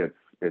 It's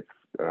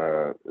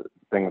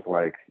things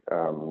like,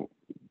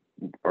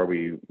 are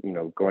we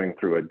going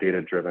through a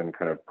data-driven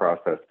kind of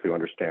process to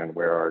understand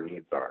where our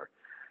needs are?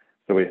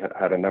 So we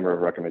had a number of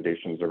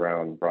recommendations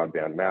around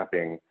broadband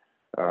mapping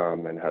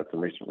and had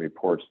some recent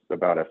reports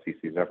about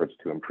FCC's efforts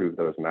to improve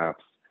those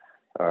maps.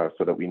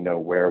 So that we know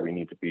where we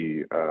need to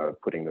be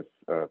putting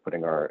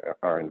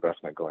our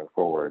investment going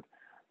forward.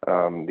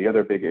 The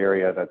other big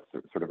area that's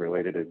sort of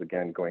related is,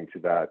 again, going to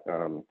that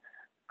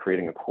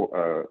creating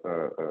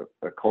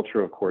a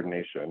culture of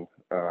coordination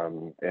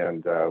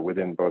and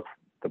within both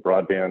the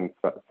broadband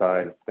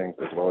side of things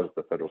as well as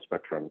the federal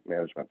spectrum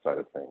management side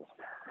of things.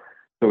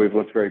 So we've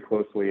looked very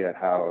closely at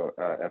how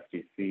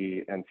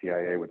FCC,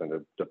 NTIA within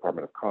the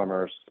Department of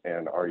Commerce,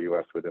 and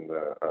RUS within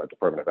the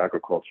Department of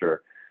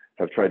Agriculture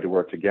have tried to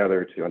work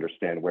together to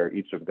understand where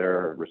each of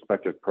their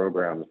respective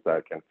programs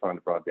that can fund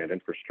broadband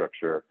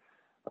infrastructure,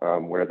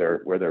 where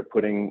they're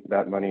putting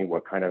that money,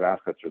 what kind of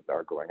assets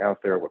are going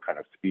out there, what kind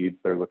of speeds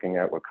they're looking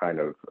at, what kind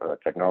of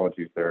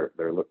technologies they're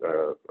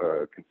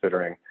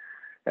considering,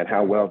 and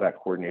how well that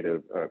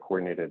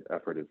coordinated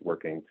effort is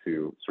working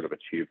to sort of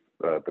achieve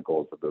the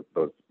goals of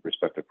those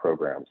respective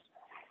programs.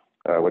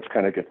 Which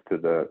kind of gets to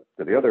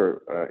the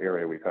other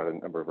area we've had a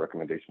number of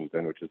recommendations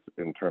in, which is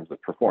in terms of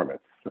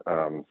performance.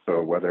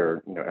 So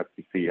whether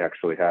FCC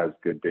actually has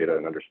good data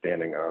and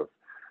understanding of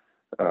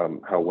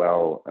how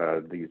well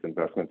these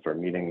investments are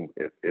meeting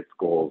its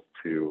goals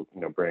to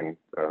bring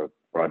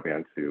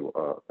broadband to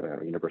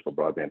universal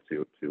broadband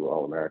to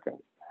all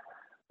Americans.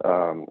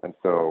 And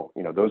so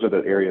those are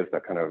the areas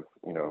that kind of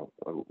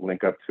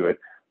link up to it.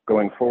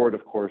 Going forward,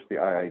 of course, the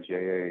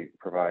IIJA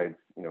provides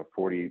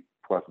 $40+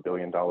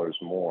 billion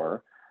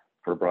more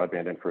for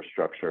broadband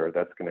infrastructure.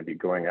 That's going to be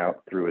going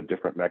out through a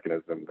different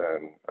mechanism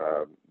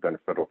than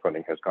federal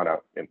funding has gone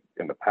out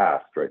in the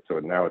past, right? So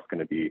now it's going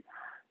to be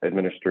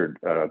administered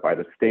by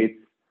the states,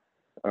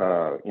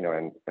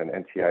 and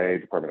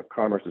NTIA, Department of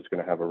Commerce, is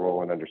going to have a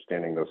role in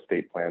understanding those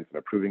state plans and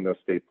approving those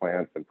state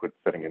plans and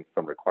setting in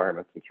some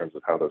requirements in terms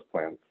of how those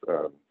plans,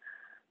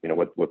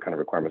 what kind of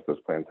requirements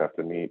those plans have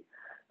to meet.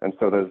 And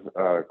so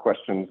there's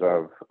questions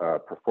of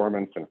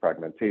performance and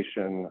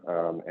fragmentation,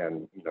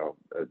 and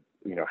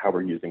how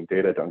we're using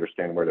data to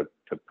understand where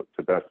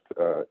to best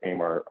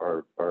aim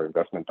our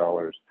investment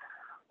dollars,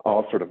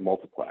 all sort of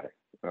multiply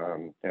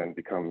and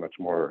become much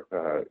more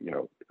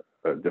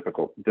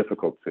difficult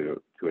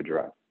to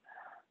address.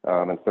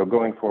 And so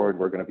going forward,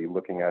 we're going to be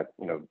looking at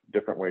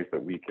different ways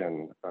that we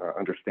can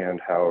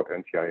understand how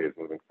NTIA is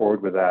moving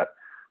forward with that,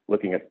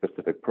 looking at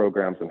specific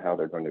programs and how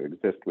they're going to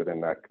exist within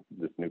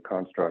this new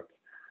construct.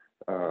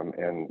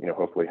 And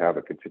hopefully have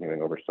a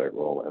continuing oversight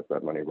role as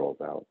that money rolls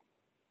out.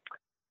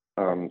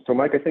 So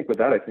Mike, I think with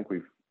that,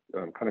 we've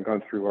kind of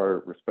gone through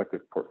our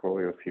respective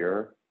portfolios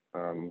here.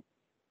 Would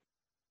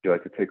you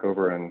like to take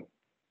over and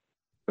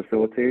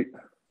facilitate?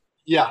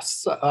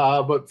 Yes,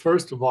 but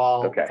first of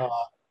all, okay.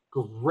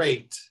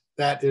 Great.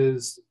 That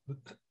is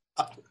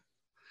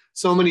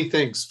so many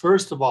things.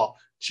 First of all,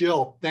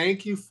 Jill,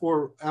 thank you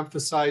for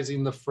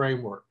emphasizing the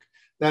framework.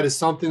 That is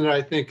something that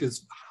I think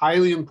is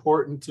highly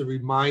important to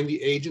remind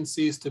the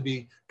agencies to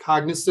be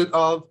cognizant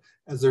of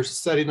as they're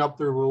setting up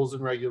their rules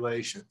and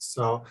regulations.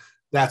 So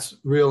that's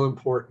real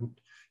important.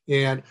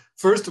 And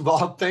first of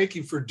all, thank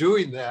you for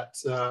doing that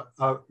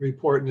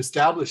report and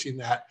establishing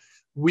that.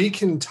 We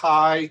can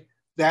tie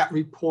that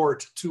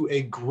report to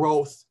a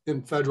growth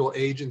in federal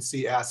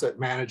agency asset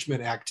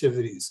management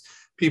activities.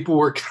 People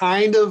were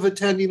kind of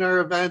attending our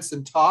events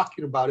and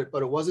talking about it,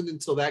 but it wasn't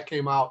until that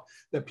came out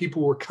that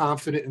people were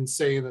confident in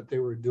saying that they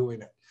were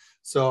doing it.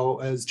 So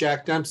as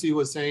Jack Dempsey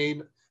was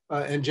saying,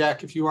 and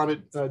Jack, if you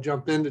want to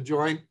jump in to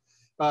join,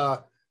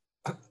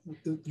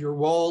 your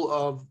role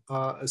of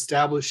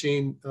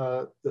establishing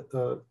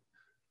the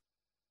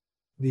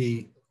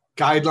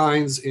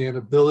guidelines and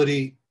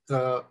ability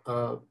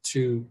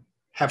to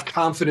have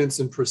confidence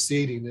in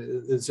proceeding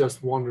is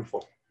just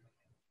wonderful.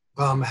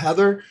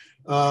 Heather,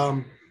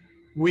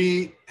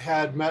 we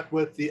had met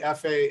with the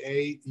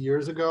FAA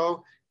years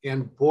ago,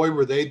 and boy,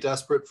 were they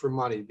desperate for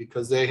money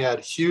because they had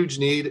huge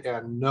need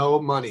and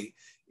no money.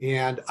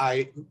 And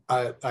I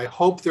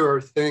hope there are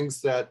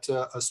things that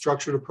a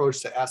structured approach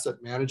to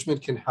asset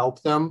management can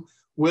help them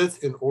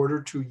with in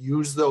order to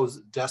use those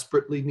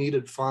desperately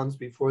needed funds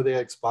before they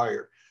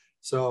expire.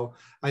 So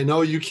I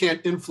know you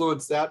can't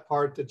influence that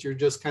part, that you're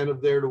just kind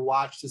of there to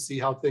watch to see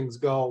how things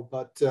go,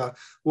 but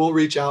we'll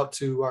reach out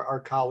to our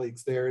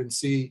colleagues there and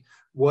see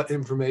what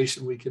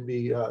information we can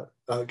be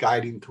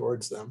guiding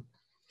towards them.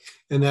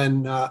 And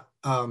then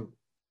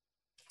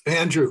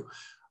Andrew,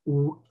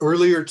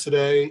 earlier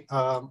today,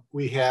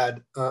 we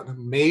had an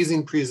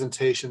amazing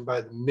presentation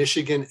by the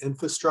Michigan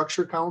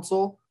Infrastructure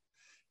Council.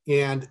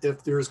 And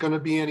if there's going to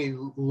be any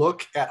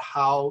look at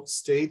how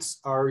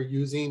states are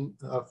using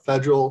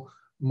federal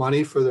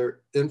money for their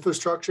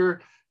infrastructure,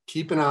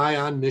 keep an eye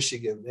on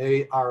Michigan.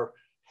 They are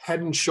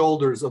head and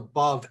shoulders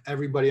above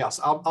everybody else.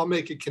 I'll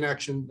make a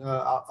connection.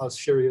 I'll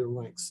share you the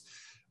links.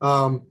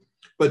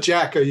 But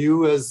Jack, are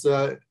you as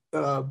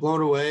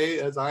blown away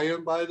as I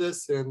am by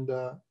this? And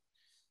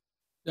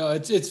no,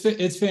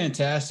 it's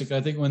fantastic.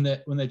 I think when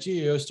that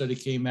GAO study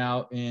came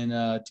out in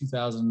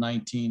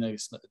 2019, I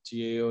guess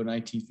GAO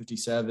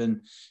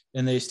 1957,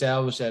 and they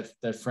established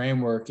that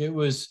framework,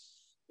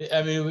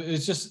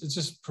 it's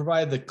just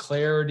provide the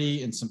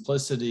clarity and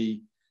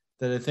simplicity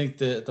that I think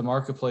the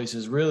marketplace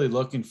is really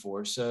looking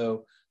for.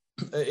 So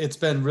it's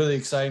been really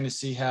exciting to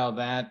see how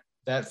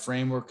that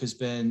framework has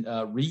been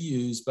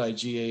reused by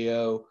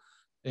GAO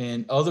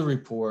and other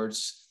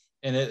reports,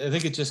 and I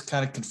think it just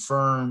kind of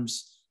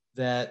confirms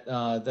that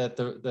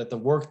the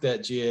work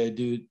that GAO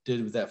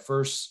did with that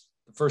first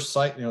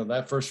site,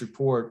 that first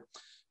report,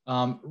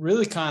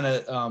 really kind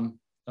of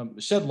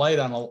shed light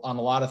on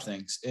a lot of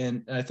things.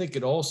 And I think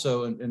it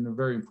also, in a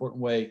very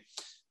important way,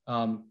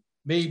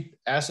 made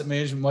asset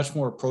management much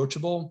more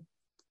approachable.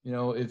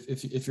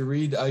 If you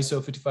read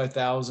ISO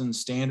 55000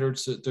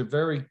 standards, they're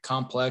very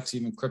complex,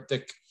 even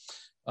cryptic.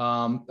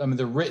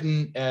 They're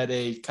written at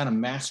a kind of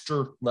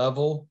master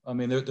level.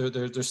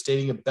 They're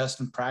stating a best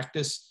in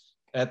practice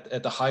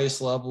at the highest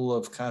level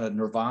of kind of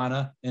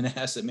nirvana in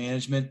asset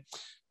management.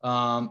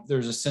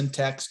 There's a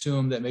syntax to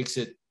them that makes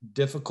it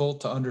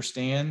difficult to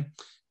understand,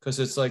 because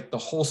it's like the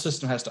whole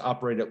system has to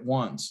operate at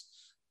once.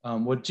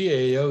 What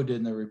GAO did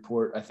in the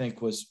report, I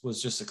think, was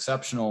just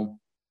exceptional.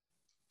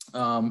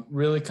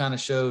 Really kind of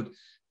showed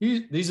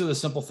these are the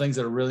simple things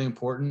that are really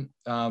important.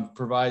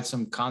 Provide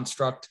some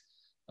construct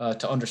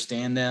to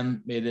understand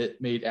them.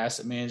 Made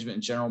asset management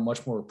in general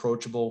much more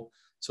approachable.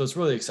 So it's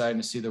really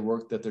exciting to see the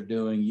work that they're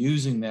doing,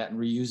 using that and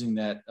reusing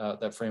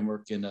that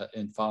framework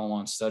in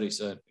follow-on studies.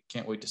 So I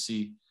can't wait to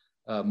see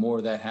more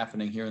of that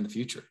happening here in the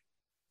future.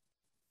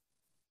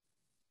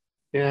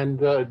 And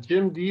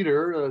Jim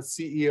Dieter,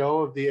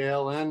 CEO of the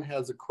ALN,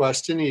 has a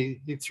question. He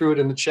threw it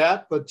in the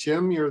chat, but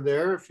Jim, you're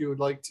there if you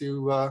would like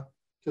to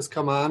just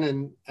come on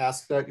and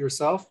ask that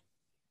yourself.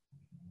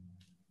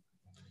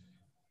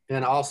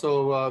 And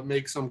also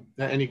make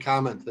any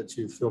comment that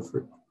you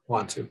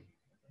want to.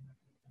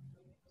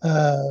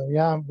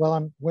 Yeah, well,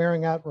 I'm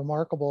wearing out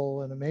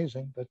remarkable and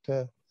amazing, but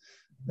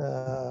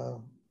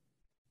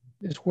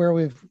it's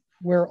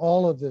where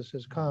all of this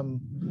has come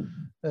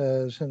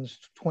since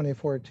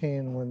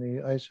 2014 when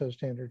the ISO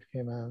standard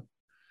came out.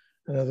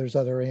 I know there's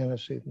other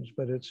antecedents,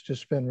 but it's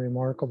just been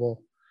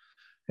remarkable.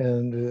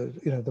 And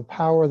the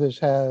power this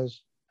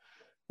has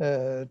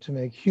to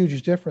make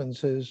huge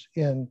differences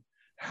in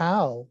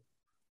how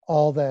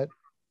all that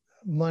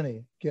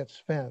money gets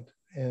spent,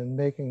 and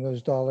making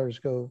those dollars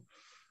go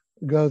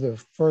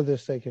the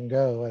furthest they can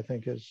go, I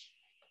think is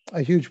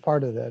a huge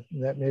part of that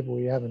maybe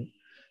we haven't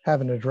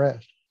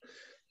addressed.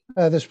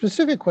 The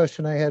specific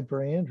question I had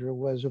for Andrew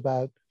was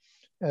about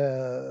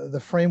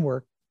the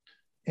framework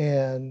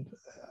and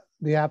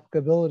the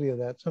applicability of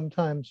that.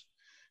 Sometimes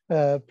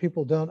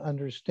people don't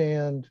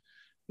understand,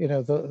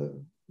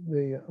 the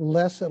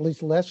at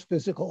least less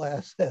physical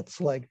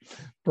assets like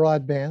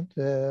broadband,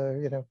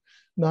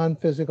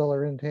 non-physical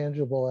or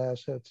intangible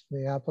assets,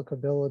 the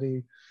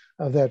applicability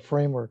of that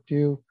framework.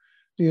 Do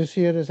you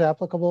see it as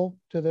applicable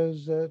to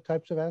those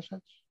types of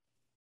assets?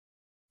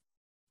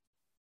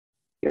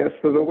 Yeah,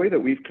 so the way that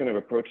we've kind of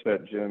approached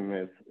that, Jim,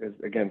 is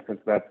again, since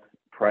that's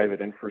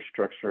private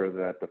infrastructure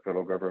that the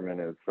federal government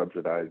is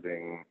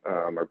subsidizing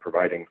or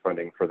providing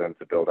funding for them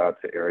to build out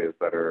to areas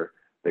that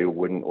they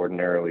wouldn't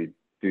ordinarily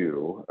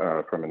do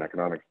from an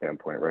economic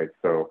standpoint, right?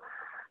 So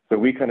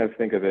we kind of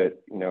think of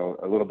it, you know,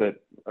 a little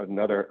bit a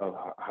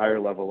higher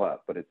level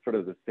up, but it's sort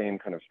of the same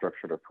kind of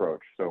structured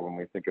approach. So when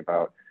we think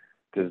about,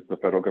 does the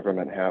federal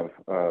government have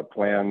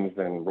plans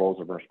and roles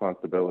and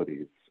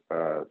responsibilities?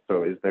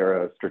 So is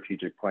there a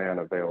strategic plan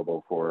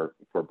available for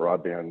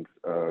broadband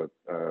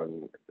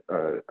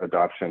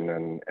adoption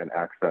and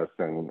access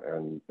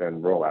and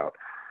rollout?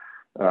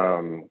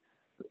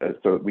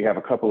 So we have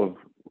a couple of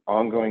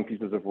ongoing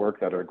pieces of work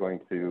that are going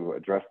to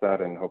address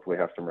that, and hopefully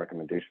have some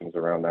recommendations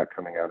around that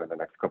coming out in the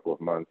next couple of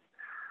months.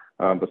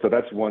 But so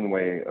that's one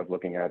way of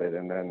looking at it.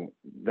 And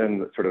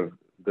then sort of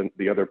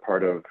the other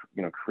part of,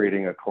 you know,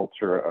 creating a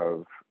culture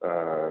of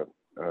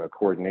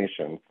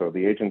coordination. So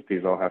the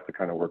agencies all have to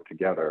kind of work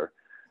together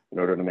in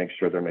order to make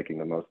sure they're making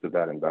the most of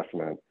that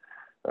investment.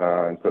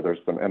 And so there's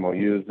some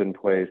MOUs in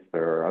place.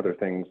 There are other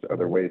things,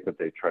 other ways that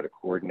they try to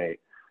coordinate.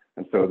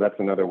 And so that's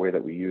another way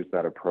that we use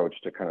that approach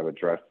to kind of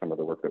address some of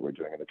the work that we're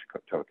doing in the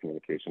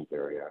telecommunications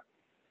area.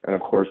 And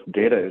of course,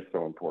 data is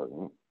so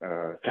important.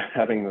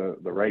 Having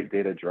the right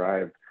data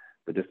drive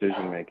the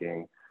decision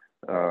making,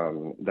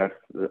 that's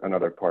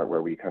another part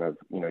where we kind of,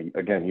 you know,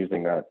 again,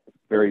 using that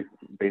very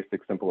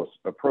basic, simple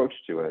approach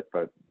to it,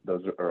 but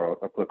those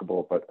are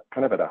applicable, but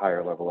kind of at a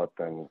higher level up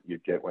than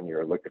you'd get when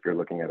if you're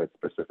looking at a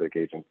specific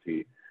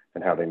agency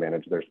and how they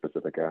manage their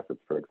specific assets,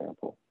 for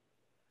example.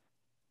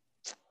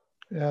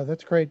 Yeah,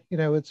 that's great. You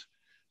know, it's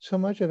so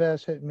much of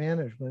asset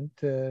management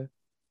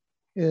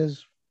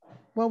is,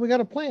 well, we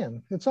got a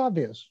plan. It's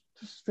obvious.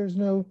 There's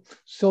no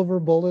silver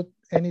bullet,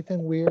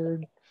 anything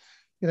weird.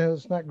 You know,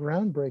 it's not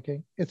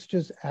groundbreaking. It's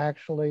just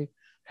actually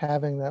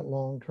having that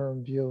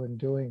long-term view and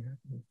doing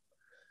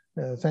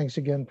it. Thanks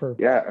again for.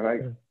 Yeah,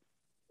 and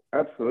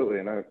absolutely.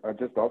 And I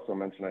just also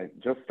mentioned, I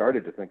just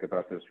started to think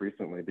about this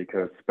recently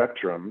because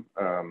spectrum,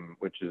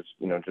 which is,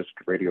 you know, just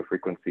radio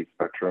frequency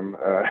spectrum,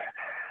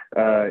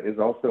 is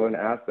also an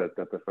asset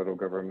that the federal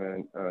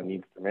government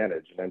needs to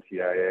manage. And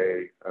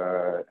NTIA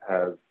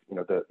has, you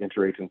know, the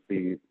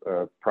interagency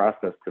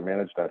process to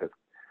manage that has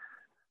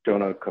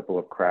shown a couple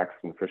of cracks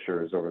and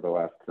fissures over the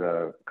last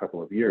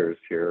couple of years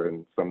here,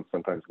 and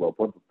sometimes well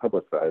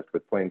publicized,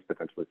 with planes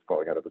potentially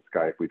falling out of the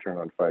sky if we turn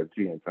on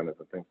 5G antennas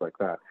and things like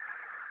that.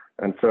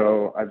 And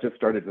so I've just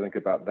started to think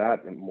about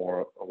that and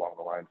more along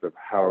the lines of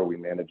how are we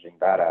managing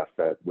that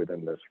asset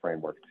within this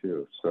framework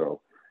too. So,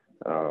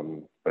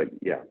 but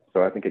yeah,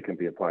 so I think it can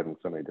be applied in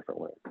so many different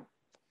ways.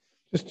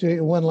 Just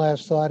one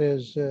last thought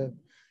is,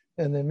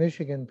 in the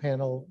Michigan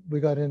panel, we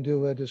got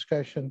into a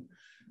discussion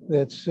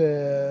that's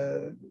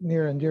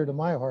near and dear to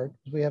my heart.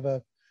 We have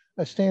a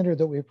standard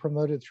that we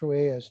promoted through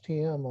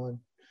ASTM on,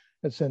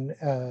 it's an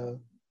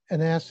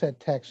asset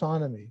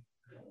taxonomy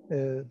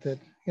that,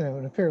 you know,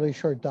 in a fairly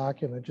short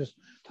document just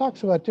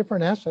talks about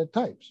different asset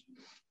types,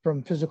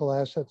 from physical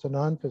assets to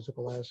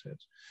non-physical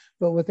assets.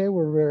 But what they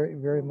were very,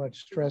 very much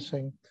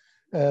stressing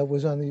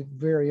was on the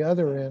very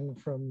other end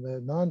from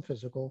the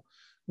non-physical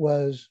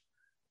was,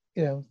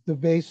 you know, the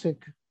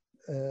basic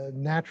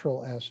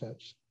natural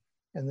assets,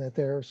 and that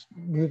they're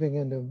moving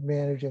into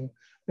managing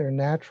their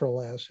natural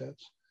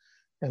assets.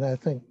 And I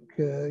think,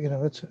 you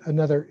know, it's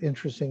another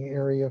interesting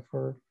area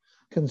for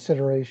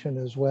consideration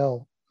as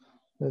well,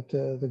 that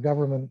the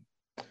government,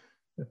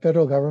 the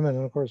federal government,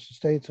 and of course the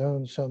states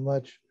own so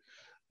much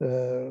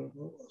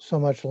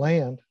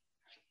land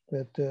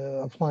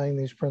that applying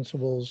these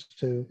principles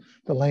to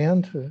the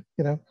land,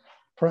 you know,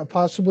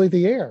 possibly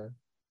the air,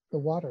 the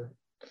water.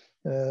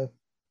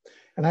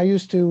 And I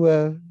used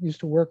to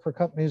work for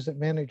companies that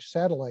manage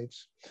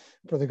satellites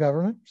for the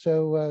government.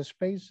 So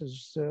space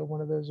is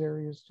one of those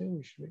areas too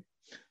we should be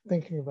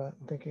thinking about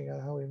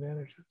how we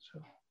manage it.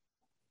 So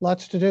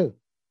lots to do.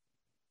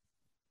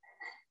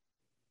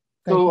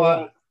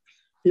 So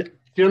yeah,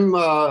 Jim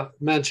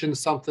mentioned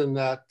something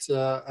that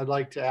I'd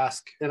like to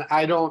ask, and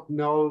I don't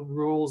know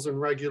rules and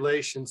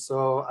regulations,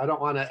 so I don't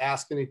want to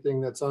ask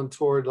anything that's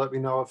untoward. Let me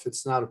know if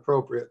it's not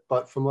appropriate.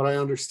 But from what I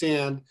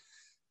understand,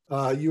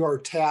 you are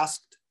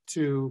tasked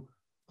to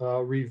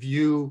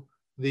review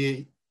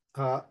the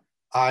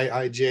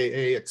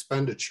IIJA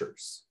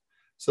expenditures.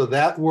 So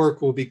that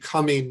work will be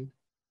coming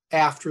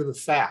after the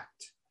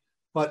fact.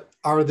 But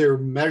are there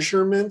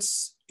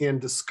measurements and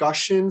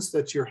discussions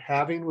that you're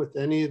having with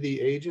any of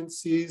the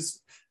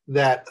agencies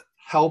that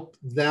help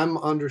them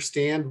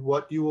understand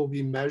what you will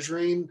be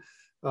measuring?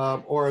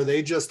 Or are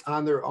they just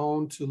on their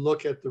own to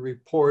look at the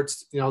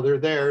reports? You know, they're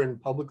there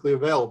and publicly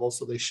available,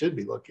 so they should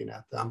be looking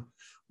at them.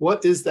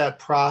 What is that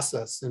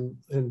process,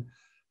 and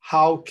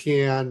how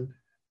can,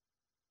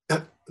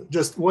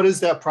 just what is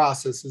that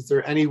process? Is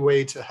there any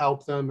way to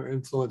help them or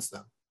influence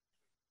them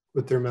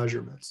with their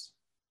measurements?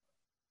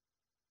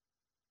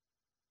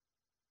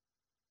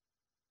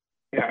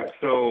 Yeah,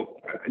 so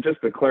just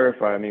to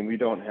clarify, I mean, we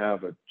don't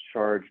have a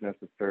charge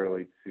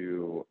necessarily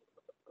to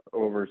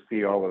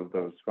oversee all of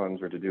those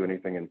funds or to do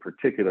anything in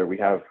particular. We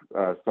have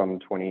some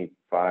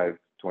 25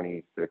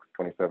 26,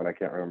 27, I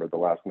can't remember the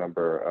last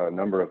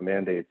number of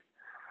mandates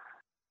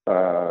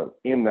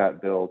in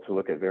that bill to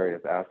look at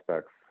various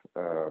aspects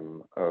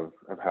of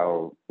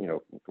how,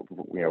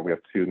 we have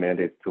 2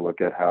 mandates to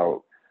look at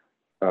how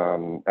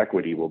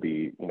equity will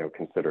be,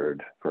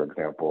 considered, for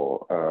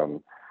example.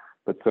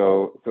 But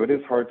so it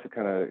is hard to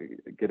kind of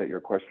get at your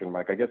question,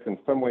 Mike. I guess in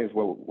some ways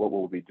what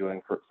we'll be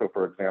doing,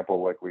 for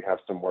example, like we have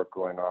some work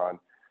going on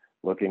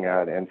looking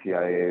at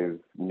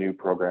NTIA's new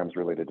programs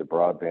related to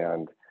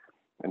broadband.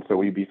 And so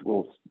we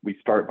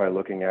start by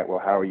looking at, well,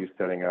 how are you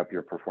setting up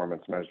your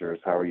performance measures?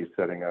 How are you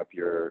setting up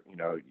your,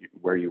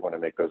 where you want to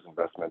make those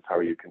investments? How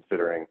are you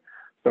considering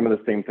some of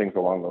the same things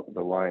along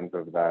the lines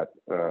of that,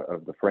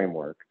 of the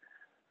framework?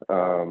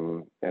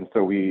 And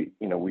so we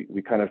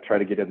kind of try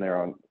to get in there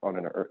on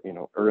an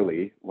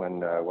early when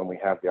we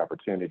have the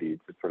opportunity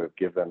to sort of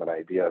give them an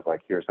idea of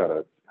like, here's how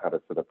to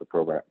set up the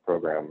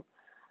program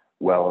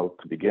well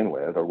to begin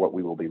with, or what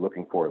we will be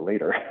looking for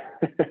later.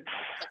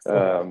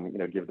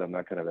 Give them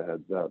that kind of a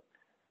heads up.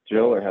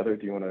 Jill or Heather,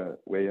 do you want to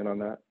weigh in on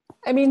that?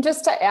 I mean,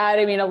 just to add,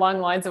 along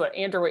the lines of what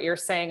Andrew, what you're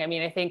saying,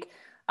 I think,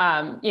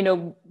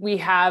 we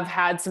have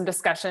had some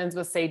discussions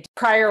with, say,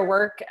 prior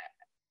work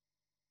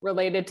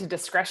related to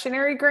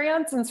discretionary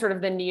grants and sort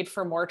of the need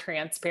for more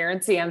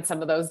transparency on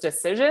some of those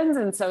decisions.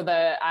 And so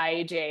the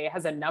IIJA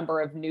has a number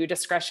of new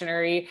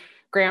discretionary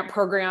grant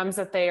programs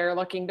that they are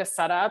looking to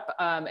set up.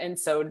 And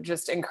so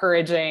just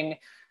encouraging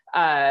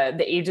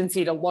the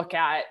agency to look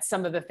at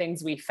some of the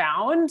things we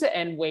found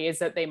and ways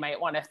that they might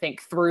want to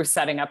think through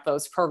setting up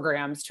those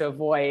programs to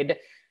avoid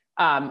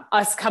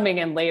us coming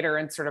in later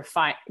and sort of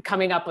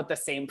coming up with the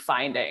same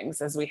findings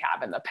as we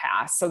have in the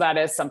past. So that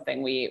is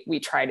something we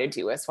try to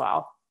do as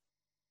well.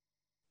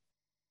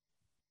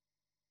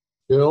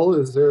 Jill,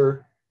 is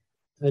there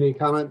any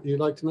comment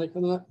you'd like to make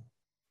on that?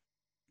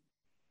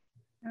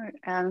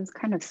 I was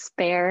kind of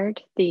spared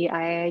the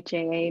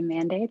IIJA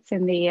mandates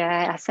in the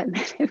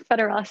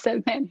federal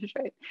asset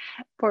management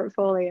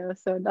portfolio,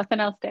 so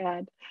nothing else to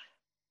add.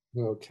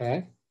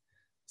 Okay.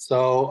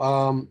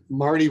 So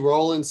Marty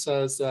Rowland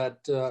says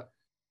that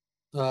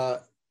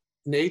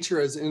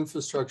nature as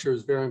infrastructure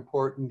is very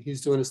important.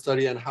 He's doing a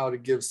study on how to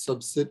give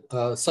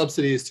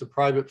subsidies to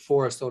private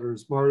forest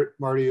owners.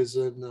 Marty is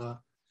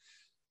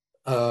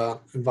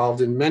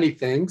involved in many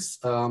things,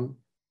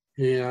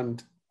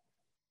 and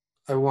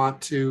I want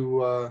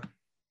to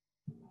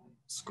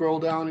scroll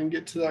down and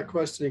get to that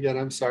question again.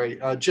 I'm sorry.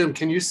 Jim,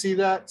 can you see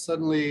that?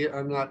 Suddenly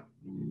I'm not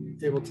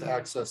able to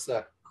access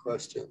that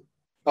question.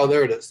 Oh,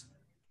 there it is.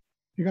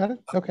 You got it?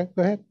 Okay,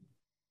 go ahead.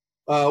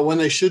 When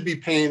they should be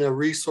paying a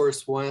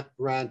resource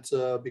rent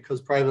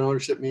because private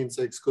ownership means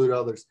they exclude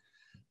others.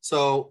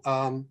 So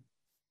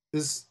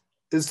is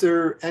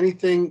there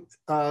anything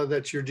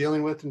that you're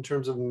dealing with in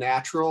terms of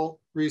natural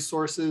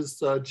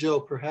resources? Jill,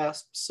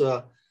 perhaps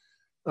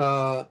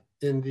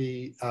in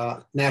the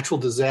natural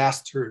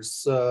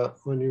disasters,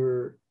 when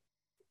you're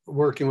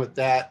working with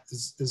that,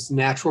 is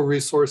natural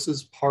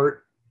resources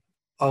part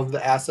of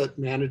the asset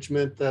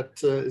management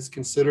that is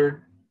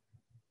considered?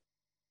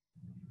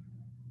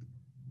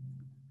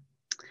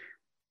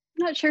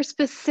 I'm not sure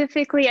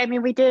specifically.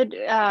 We did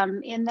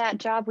in that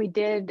job, we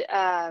did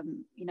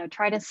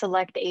try to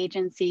select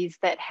agencies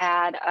that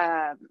had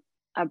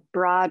a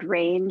broad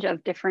range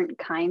of different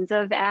kinds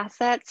of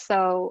assets.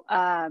 So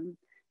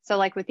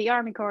like with the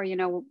Army Corps,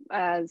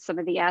 some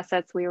of the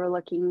assets we were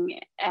looking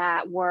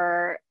at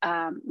were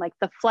like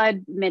the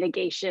flood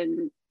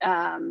mitigation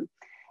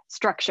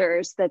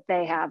structures that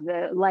they have,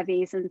 the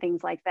levees and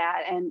things like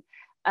that. And,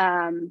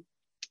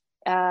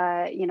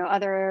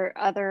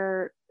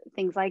 other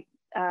things like,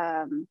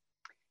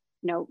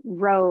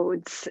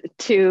 roads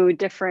to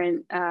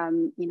different,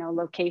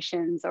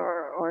 locations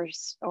or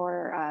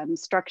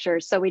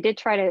structures. So we did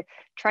try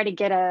to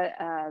get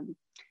a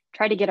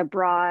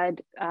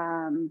broad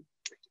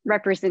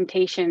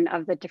representation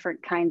of the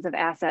different kinds of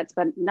assets,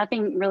 but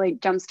nothing really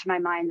jumps to my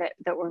mind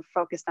that we're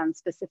focused on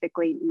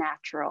specifically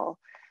natural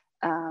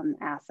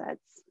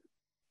assets.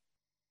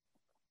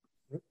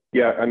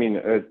 Yeah,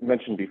 as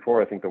mentioned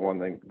before, I think the one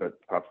thing that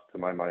pops to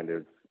my mind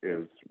is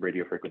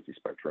radio frequency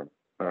spectrum,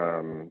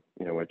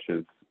 which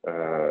is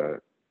a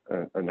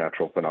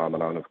natural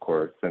phenomenon, of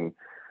course. And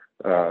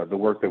the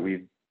work that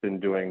we've been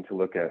doing to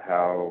look at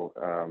how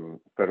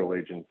federal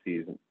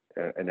agencies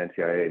and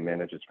NTIA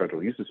manages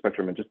federal use of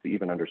spectrum, and just to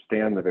even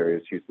understand the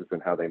various uses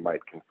and how they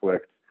might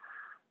conflict,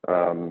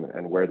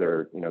 and where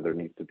there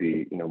needs to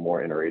be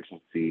more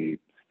interagency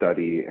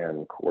study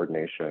and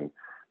coordination.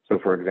 So,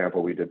 for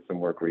example, we did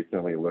some work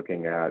recently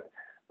looking at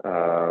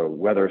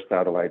weather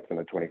satellites in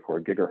the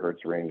 24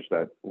 gigahertz range.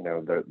 That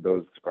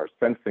those are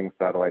sensing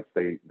satellites.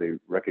 They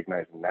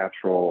recognize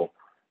natural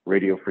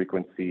radio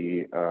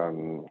frequency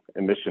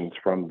emissions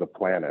from the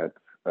planet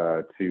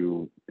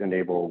to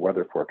enable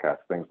weather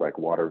forecasts, things like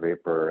water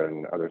vapor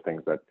and other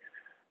things that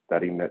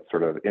emit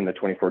sort of in the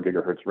 24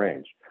 gigahertz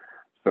range.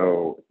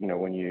 So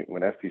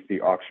when FCC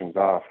auctions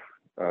off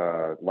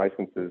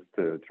licenses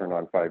to turn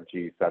on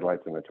 5G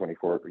satellites in the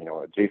 24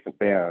 adjacent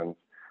bands,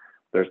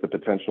 there's the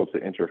potential to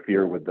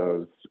interfere with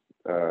those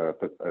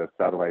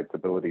satellite's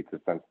ability to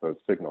sense those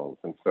signals.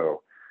 And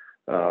so,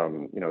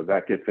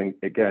 that gets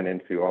again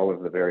into all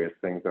of the various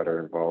things that are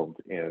involved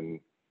in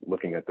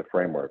looking at the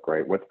framework,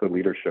 right? What's the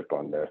leadership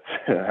on this?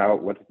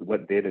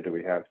 What data do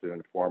we have to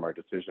inform our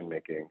decision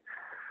making?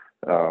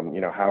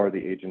 How are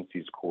the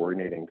agencies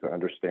coordinating to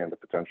understand the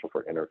potential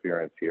for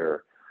interference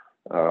here?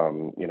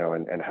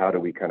 And how do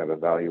we kind of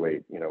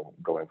evaluate,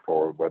 going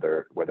forward,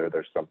 whether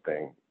there's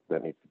something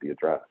that needs to be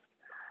addressed?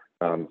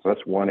 So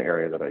that's one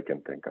area that I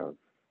can think of.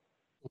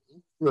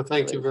 Well,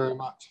 thank you very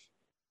much.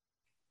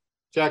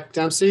 Jack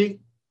Dempsey,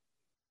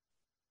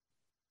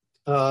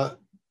 I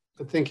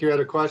think you had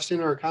a question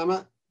or a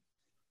comment.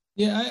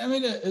 Yeah, I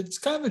mean, it's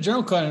kind of a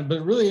general comment,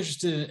 but really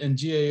interested in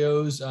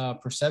GAO's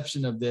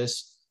perception of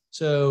this.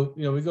 So,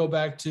 we go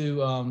back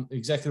to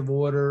executive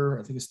order,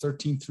 I think it's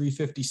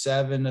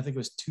 13357, I think it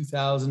was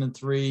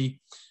 2003,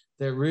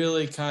 that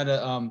really kind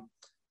of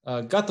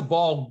got the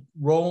ball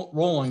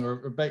rolling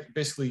or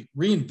basically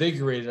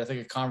reinvigorated, I think,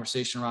 a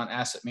conversation around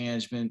asset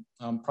management.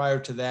 Prior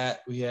to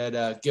that, we had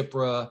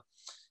GIPRA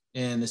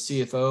and the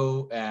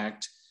CFO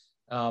Act.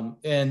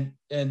 And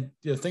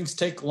things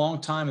take a long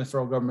time in the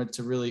federal government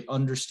to really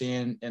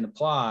understand and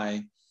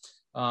apply.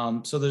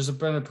 So there's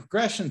been a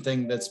progression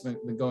thing that's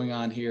been going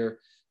on here,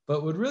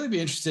 but would really be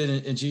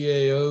interested in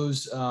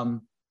GAO's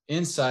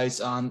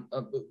insights on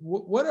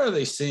what are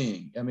they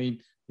seeing? I mean,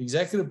 the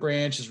executive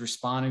branch is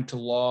responding to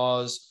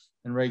laws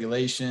and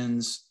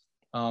regulations.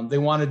 They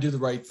want to do the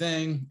right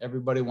thing.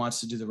 Everybody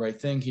wants to do the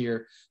right thing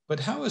here. But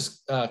how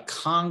is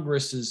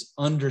Congress's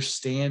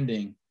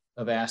understanding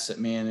of asset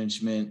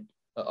management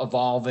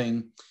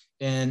evolving?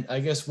 And I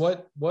guess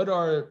what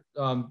are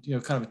kind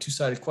of a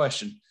two-sided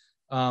question.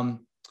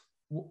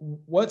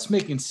 What's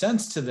making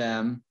sense to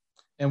them,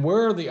 and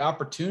where are the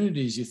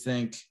opportunities you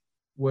think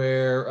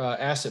where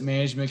asset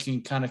management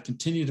can kind of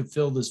continue to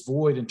fill this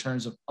void in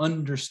terms of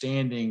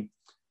understanding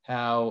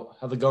how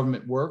the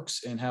government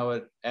works and how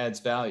it adds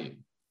value?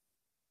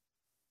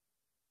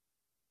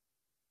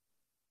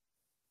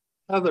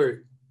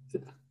 Heather,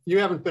 you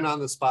haven't been on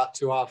the spot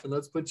too often.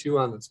 Let's put you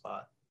on the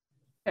spot.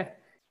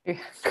 Yeah,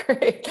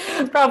 great.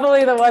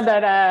 Probably the one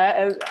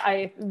that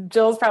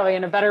Jill's probably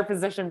in a better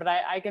position, but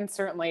I can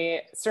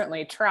certainly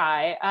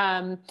try.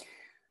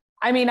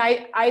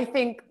 I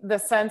think the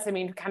sense,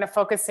 kind of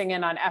focusing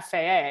in on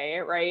FAA,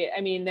 right?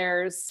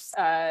 There's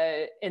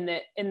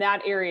in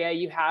that area,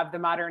 you have the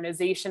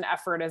modernization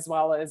effort as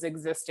well as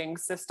existing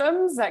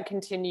systems that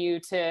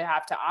continue to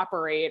have to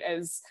operate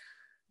as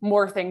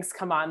more things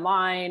come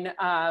online,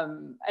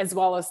 as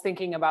well as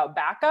thinking about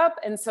backup.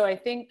 And so I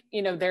think,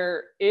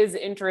 there is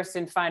interest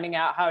in finding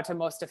out how to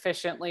most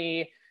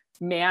efficiently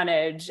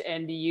manage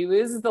and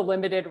use the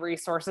limited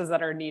resources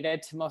that are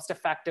needed to most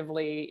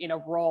effectively,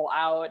 roll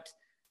out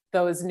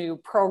those new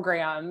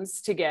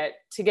programs to get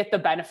the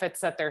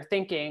benefits that they're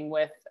thinking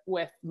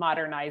with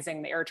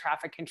modernizing the air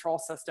traffic control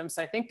system.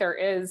 So I think there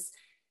is,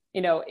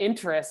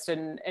 interest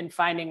in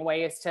finding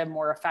ways to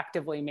more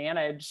effectively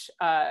manage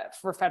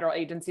for federal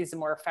agencies to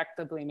more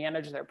effectively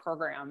manage their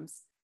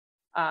programs.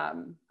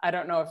 I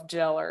don't know if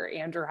Jill or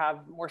Andrew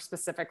have more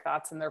specific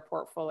thoughts in their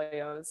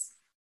portfolios.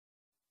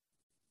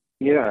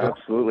 Yeah,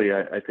 absolutely.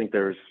 I think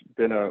there's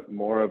been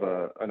more of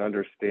an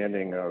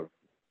understanding of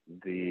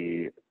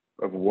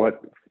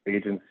what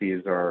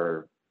agencies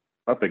are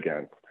up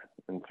against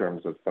in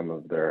terms of some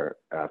of their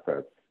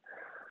assets.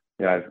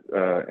 Yeah,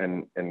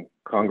 and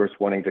Congress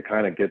wanting to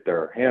kind of get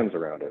their hands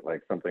around it,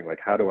 like something like,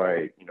 how do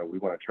we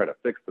want to try to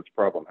fix this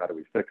problem. How do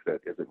we fix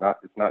it?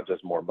 It's not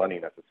just more money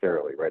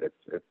necessarily, right?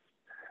 It's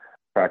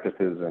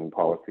practices and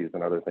policies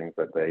and other things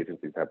that the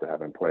agencies have to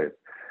have in place.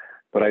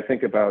 But I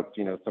think about,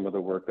 some of the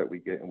work that we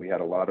get, and we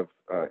had a lot of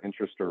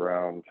interest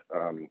around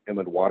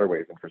inland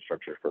waterways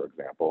infrastructure, for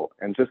example,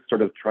 and just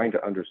sort of trying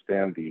to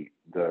understand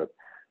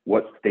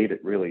what state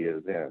it really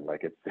is in.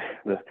 Like it's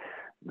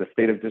the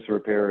state of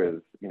disrepair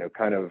is,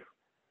 kind of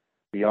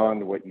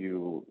beyond what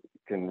you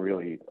can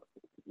really,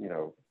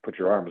 put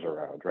your arms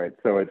around, right?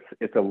 So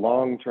it's a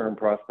long-term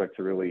prospect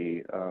to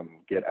really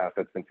get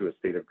assets into a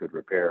state of good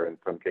repair in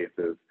some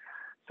cases.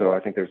 So I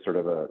think there's sort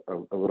of a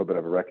little bit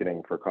of a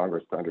reckoning for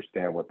Congress to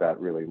understand what that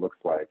really looks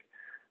like,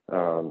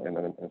 and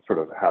then sort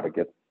of how to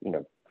get,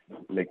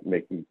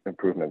 make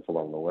improvements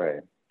along the way.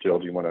 Jill,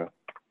 do you want to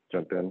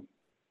jump in?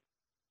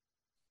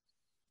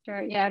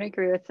 Sure. Yeah, I'd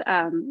agree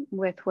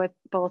with what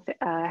both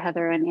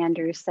Heather and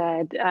Andrew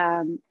said.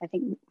 I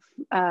think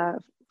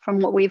from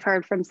what we've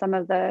heard from some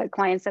of the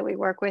clients that we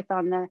work with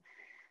on the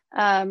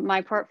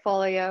my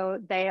portfolio,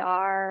 they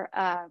are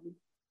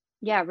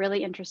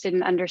really interested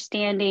in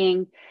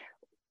understanding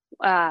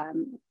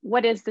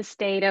what is the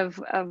state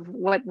of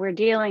what we're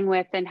dealing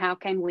with, and how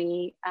can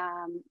we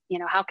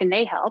how can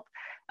they help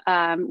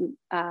and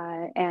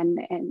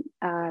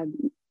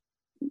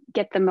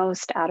get the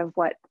most out of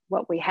what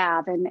we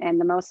have,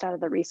 and the most out of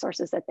the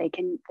resources that they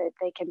can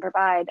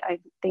provide.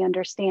 They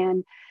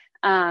understand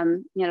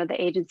the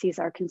agencies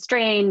are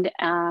constrained,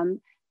 and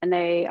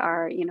they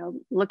are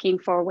looking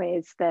for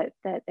ways that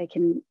they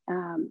can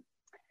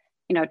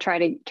try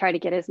to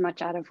get as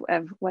much out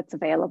of what's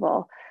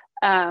available.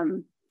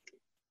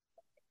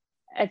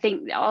 I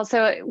think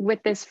also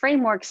with this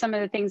framework, some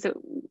of the things that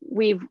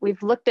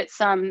we've looked at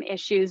some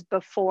issues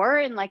before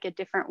in like a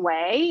different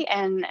way,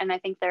 and I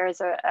think there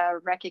is a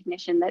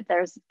recognition that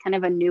there's kind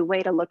of a new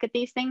way to look at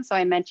these things. So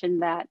I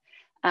mentioned that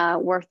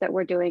work that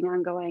we're doing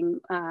ongoing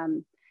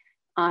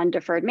on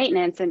deferred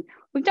maintenance, and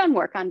we've done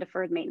work on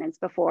deferred maintenance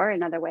before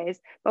in other ways,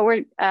 but we're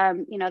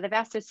you know, they've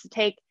asked us to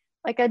take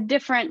like a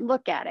different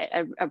look at it,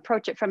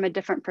 approach it from a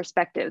different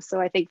perspective.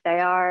 So I think they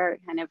are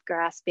kind of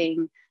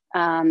grasping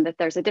that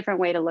there's a different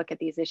way to look at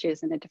these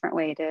issues and a different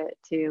way to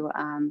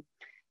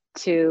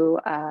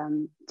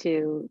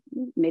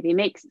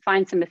maybe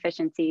find some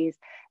efficiencies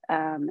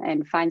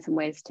and find some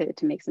ways to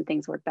make some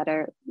things work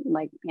better,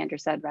 like Andrew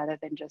said, rather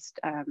than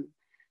just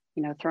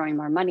you know, throwing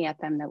more money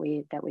at them that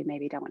we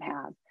maybe don't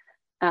have.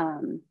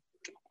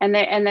 And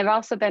they've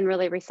also been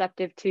really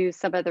receptive to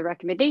some of the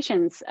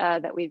recommendations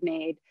that we've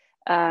made.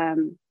 I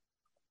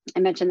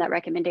mentioned that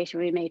recommendation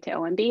we made to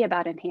OMB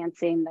about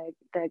enhancing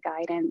the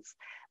guidance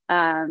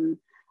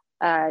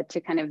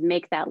to kind of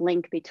make that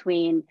link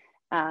between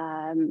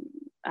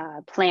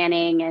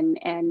planning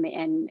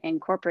and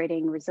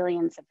incorporating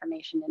resilience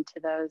information into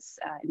those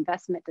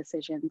investment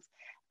decisions.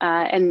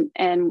 And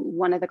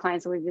one of the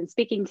clients that we've been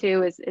speaking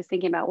to is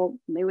thinking about, well,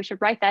 maybe we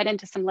should write that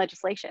into some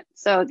legislation.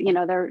 So, you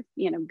know, they're,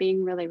 you know,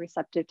 being really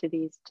receptive to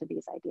these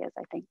ideas,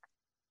 I think.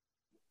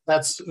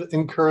 That's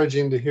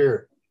encouraging to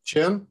hear.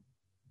 Jim?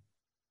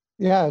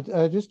 Yeah,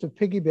 just to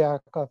piggyback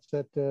off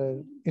that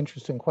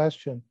interesting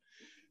question,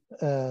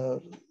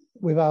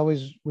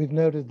 we've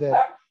noted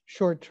that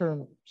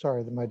short-term,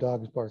 sorry, my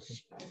dog is barking.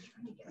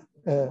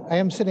 I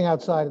am sitting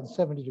outside at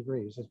 70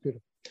 degrees, it's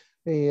beautiful.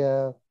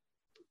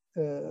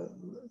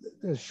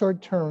 The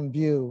short-term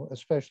view,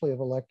 especially of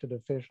elected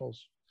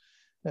officials,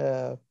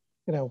 you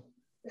know,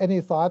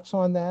 any thoughts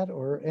on that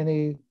or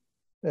any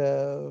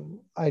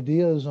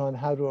ideas on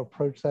how to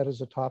approach that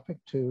as a topic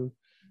to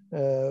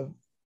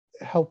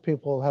help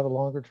people have a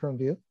longer-term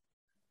view?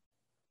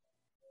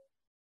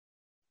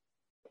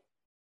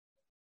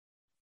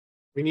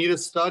 We need a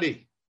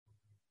study.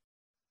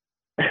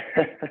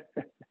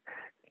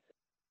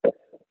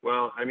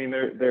 Well, I mean,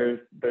 there's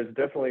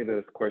definitely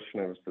this question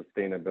of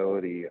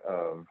sustainability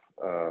of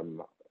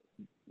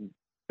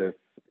this.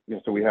 You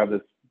know, so we have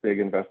this big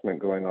investment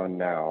going on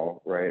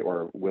now, right,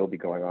 or will be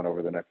going on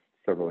over the next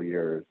several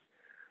years.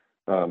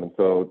 And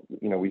so,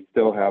 you know, we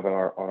still have on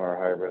our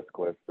high risk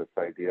list this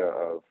idea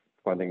of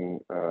funding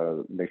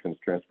nation's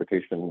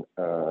transportation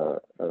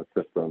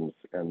systems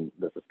and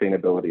the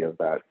sustainability of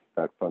that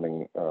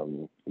funding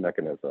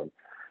mechanism.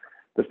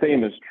 The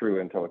same is true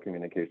in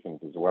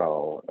telecommunications as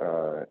well,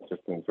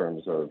 just in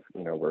terms of,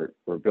 you know,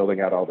 we're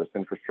building out all this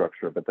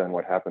infrastructure, but then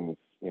what happens,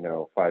 you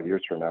know, 5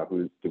 years from now,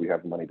 do we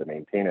have the money to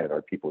maintain it?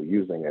 Are people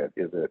using it?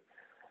 Is it,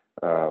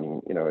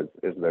 you know,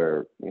 is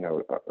there, you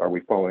know, are we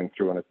following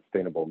through in a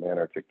sustainable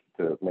manner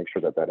to make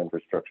sure that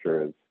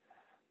infrastructure is,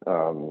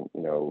 you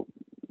know,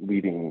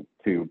 leading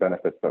to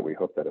benefits that we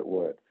hope that it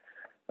would?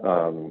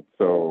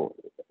 So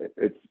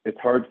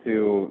it's hard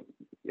to,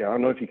 I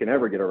don't know if you can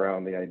ever get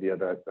around the idea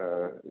that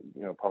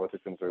you know,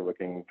 politicians are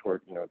looking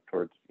towards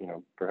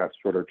perhaps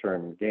shorter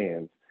term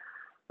gains,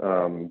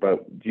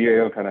 but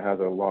GAO kind of has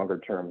a longer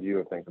term view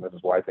of things, and this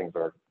is why things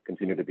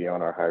continue to be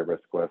on our high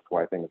risk list,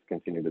 why things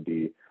continue to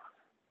be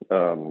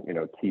you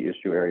know, key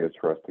issue areas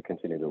for us to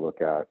continue to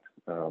look at.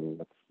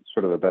 That's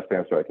sort of the best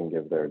answer I can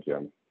give there,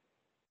 Jim.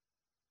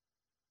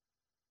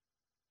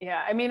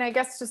 Yeah, I mean, I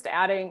guess just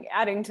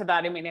adding to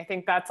that, I mean, I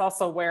think that's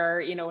also where,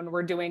 you know, when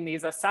we're doing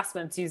these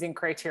assessments using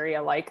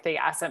criteria like the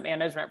asset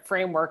management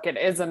framework, it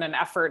is in an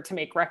effort to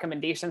make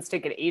recommendations to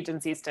get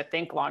agencies to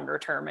think longer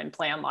term and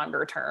plan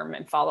longer term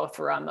and follow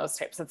through on those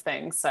types of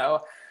things.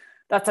 So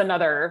that's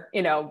another,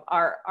 you know,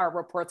 our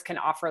reports can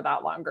offer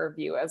that longer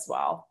view as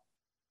well.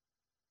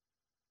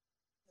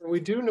 We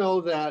do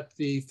know that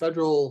the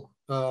Federal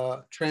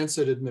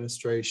Transit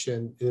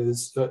Administration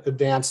is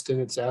advanced in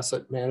its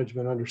asset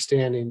management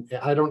understanding.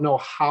 I don't know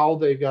how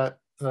they got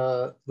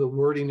the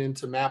wording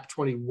into MAP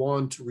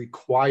 21 to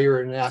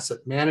require an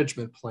asset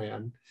management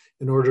plan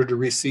in order to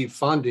receive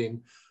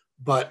funding,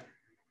 but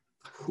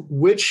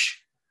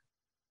which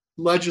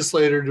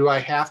legislator do I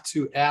have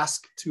to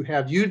ask to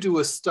have you do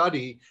a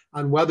study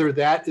on whether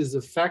that is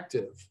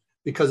effective?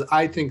 Because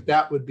I think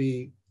that would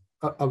be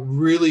a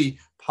really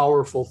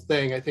powerful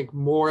thing. I think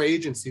more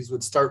agencies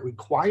would start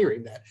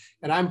requiring that.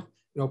 And I'm,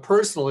 you know,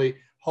 personally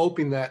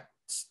hoping that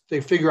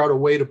they figure out a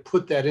way to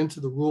put that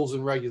into the rules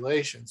and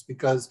regulations,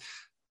 because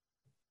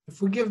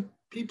if we give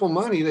people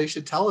money, they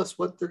should tell us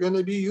what they're going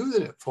to be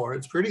using it for.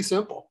 It's pretty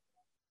simple.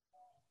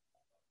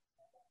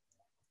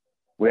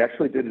 We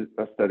actually did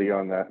a study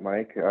on that,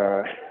 Mike.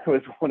 It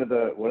was one of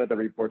the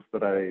reports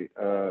that I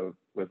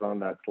was on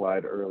that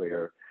slide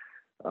earlier,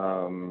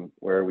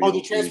 where we,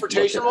 the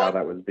transportation we looked at how one?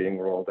 that was being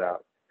rolled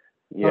out.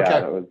 Yeah,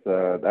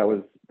 okay. that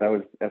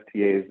was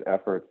FTA's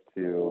efforts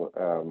to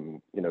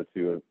you know,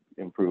 to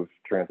improve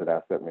transit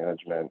asset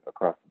management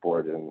across the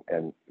board,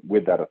 and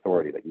with that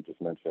authority that you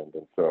just mentioned.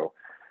 And so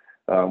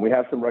we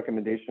have some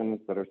recommendations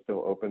that are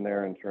still open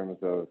there in terms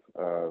of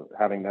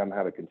having them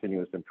have a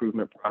continuous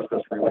improvement process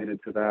related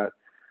to that.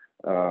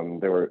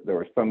 There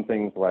were some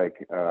things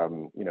like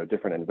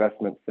different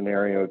investment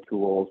scenario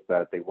tools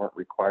that they weren't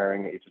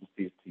requiring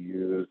agencies to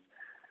use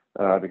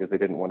because they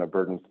didn't want to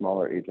burden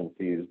smaller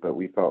agencies, but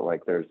we felt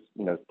like there's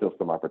still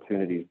some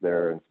opportunities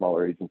there in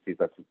smaller agencies.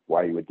 That's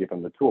why you would give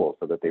them the tools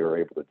so that they were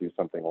able to do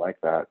something like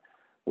that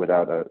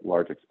without a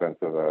large expense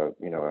of a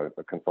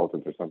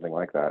consultant or something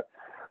like that.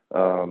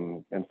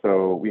 And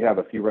so we have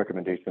a few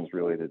recommendations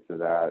related to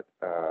that,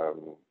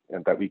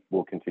 and that we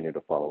will continue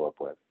to follow up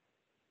with.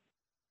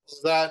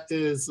 That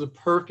is the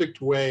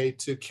perfect way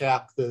to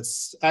cap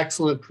this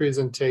excellent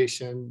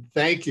presentation.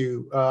 Thank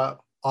you,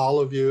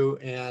 all of you.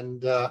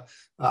 And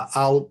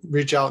I'll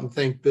reach out and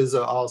thank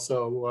BIZA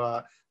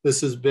also. This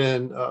has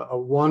been a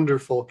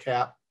wonderful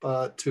cap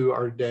to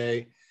our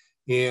day.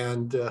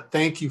 And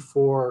thank you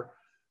for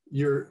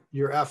your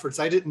efforts.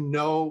 I didn't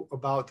know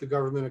about the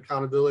Government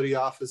Accountability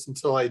Office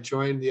until I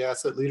joined the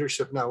Asset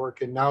Leadership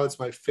Network, and now it's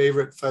my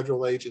favorite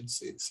federal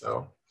agency.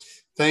 So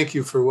thank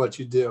you for what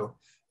you do.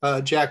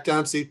 Jack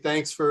Dempsey,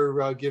 thanks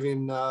for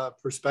giving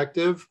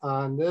perspective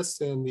on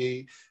this, and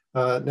the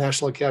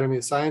National Academy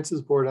of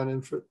Sciences Board on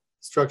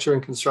Infrastructure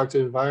and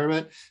Constructed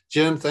Environment.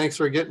 Jim, thanks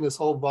for getting this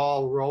whole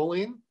ball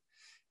rolling.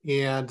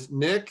 And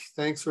Nick,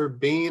 thanks for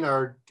being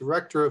our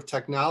Director of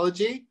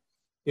Technology.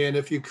 And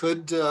if you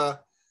could,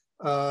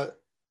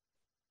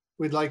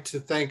 we'd like to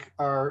thank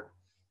our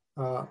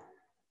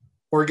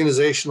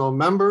organizational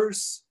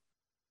members.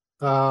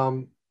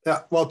 Well,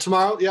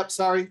 tomorrow,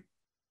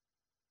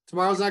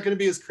 tomorrow's not going to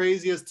be as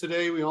crazy as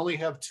today. We only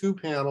have 2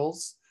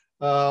 panels.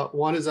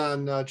 One is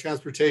on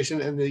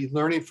transportation, and the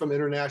Learning from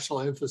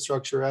International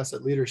Infrastructure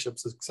Asset Leadership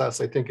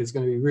Success, I think, is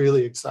going to be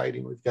really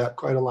exciting. We've got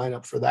quite a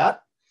lineup for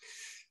that.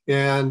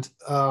 And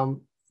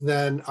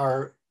then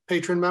our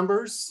patron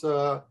members,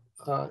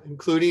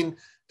 including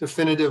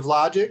Definitive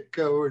Logic,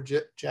 where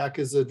Jack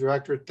is the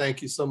director.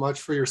 Thank you so much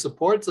for your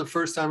support. It's the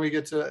first time we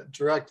get to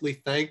directly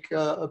thank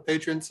a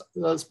patron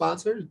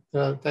sponsor.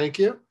 Thank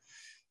you.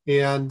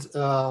 And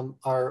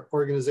our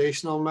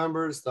organizational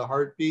members, the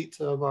heartbeat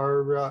of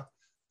our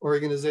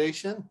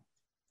organization.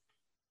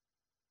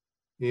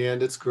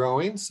 And it's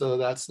growing, so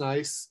that's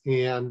nice.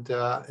 And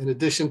in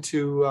addition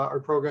to our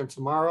program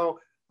tomorrow,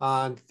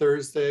 on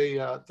Thursday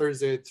at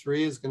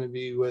 3 is going to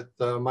be with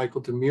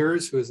Michael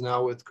Demers, who is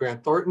now with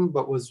Grant Thornton,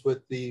 but was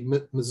with the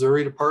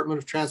Missouri Department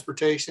of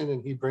Transportation,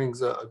 and he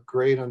brings a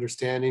great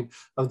understanding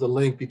of the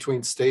link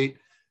between state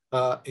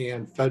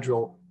and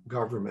federal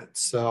government.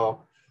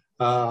 So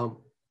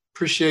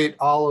appreciate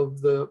all of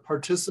the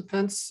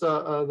participants,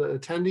 the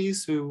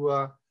attendees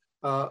who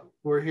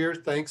were here.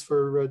 Thanks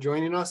for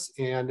joining us.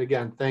 And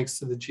again, thanks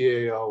to the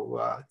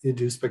GAO. You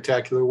do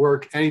spectacular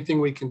work. Anything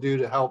we can do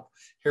to help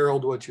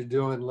herald what you're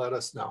doing, let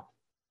us know.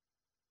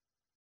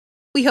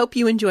 We hope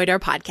you enjoyed our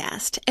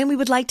podcast, and we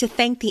would like to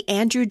thank the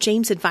Andrew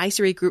James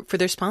Advisory Group for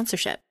their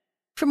sponsorship.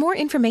 For more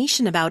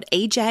information about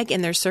AJAG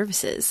and their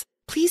services,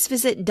 please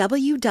visit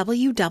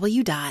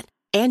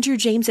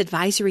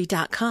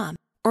www.andrewjamesadvisory.com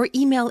or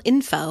email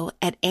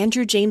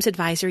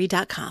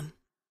info@andrewjamesadvisory.com.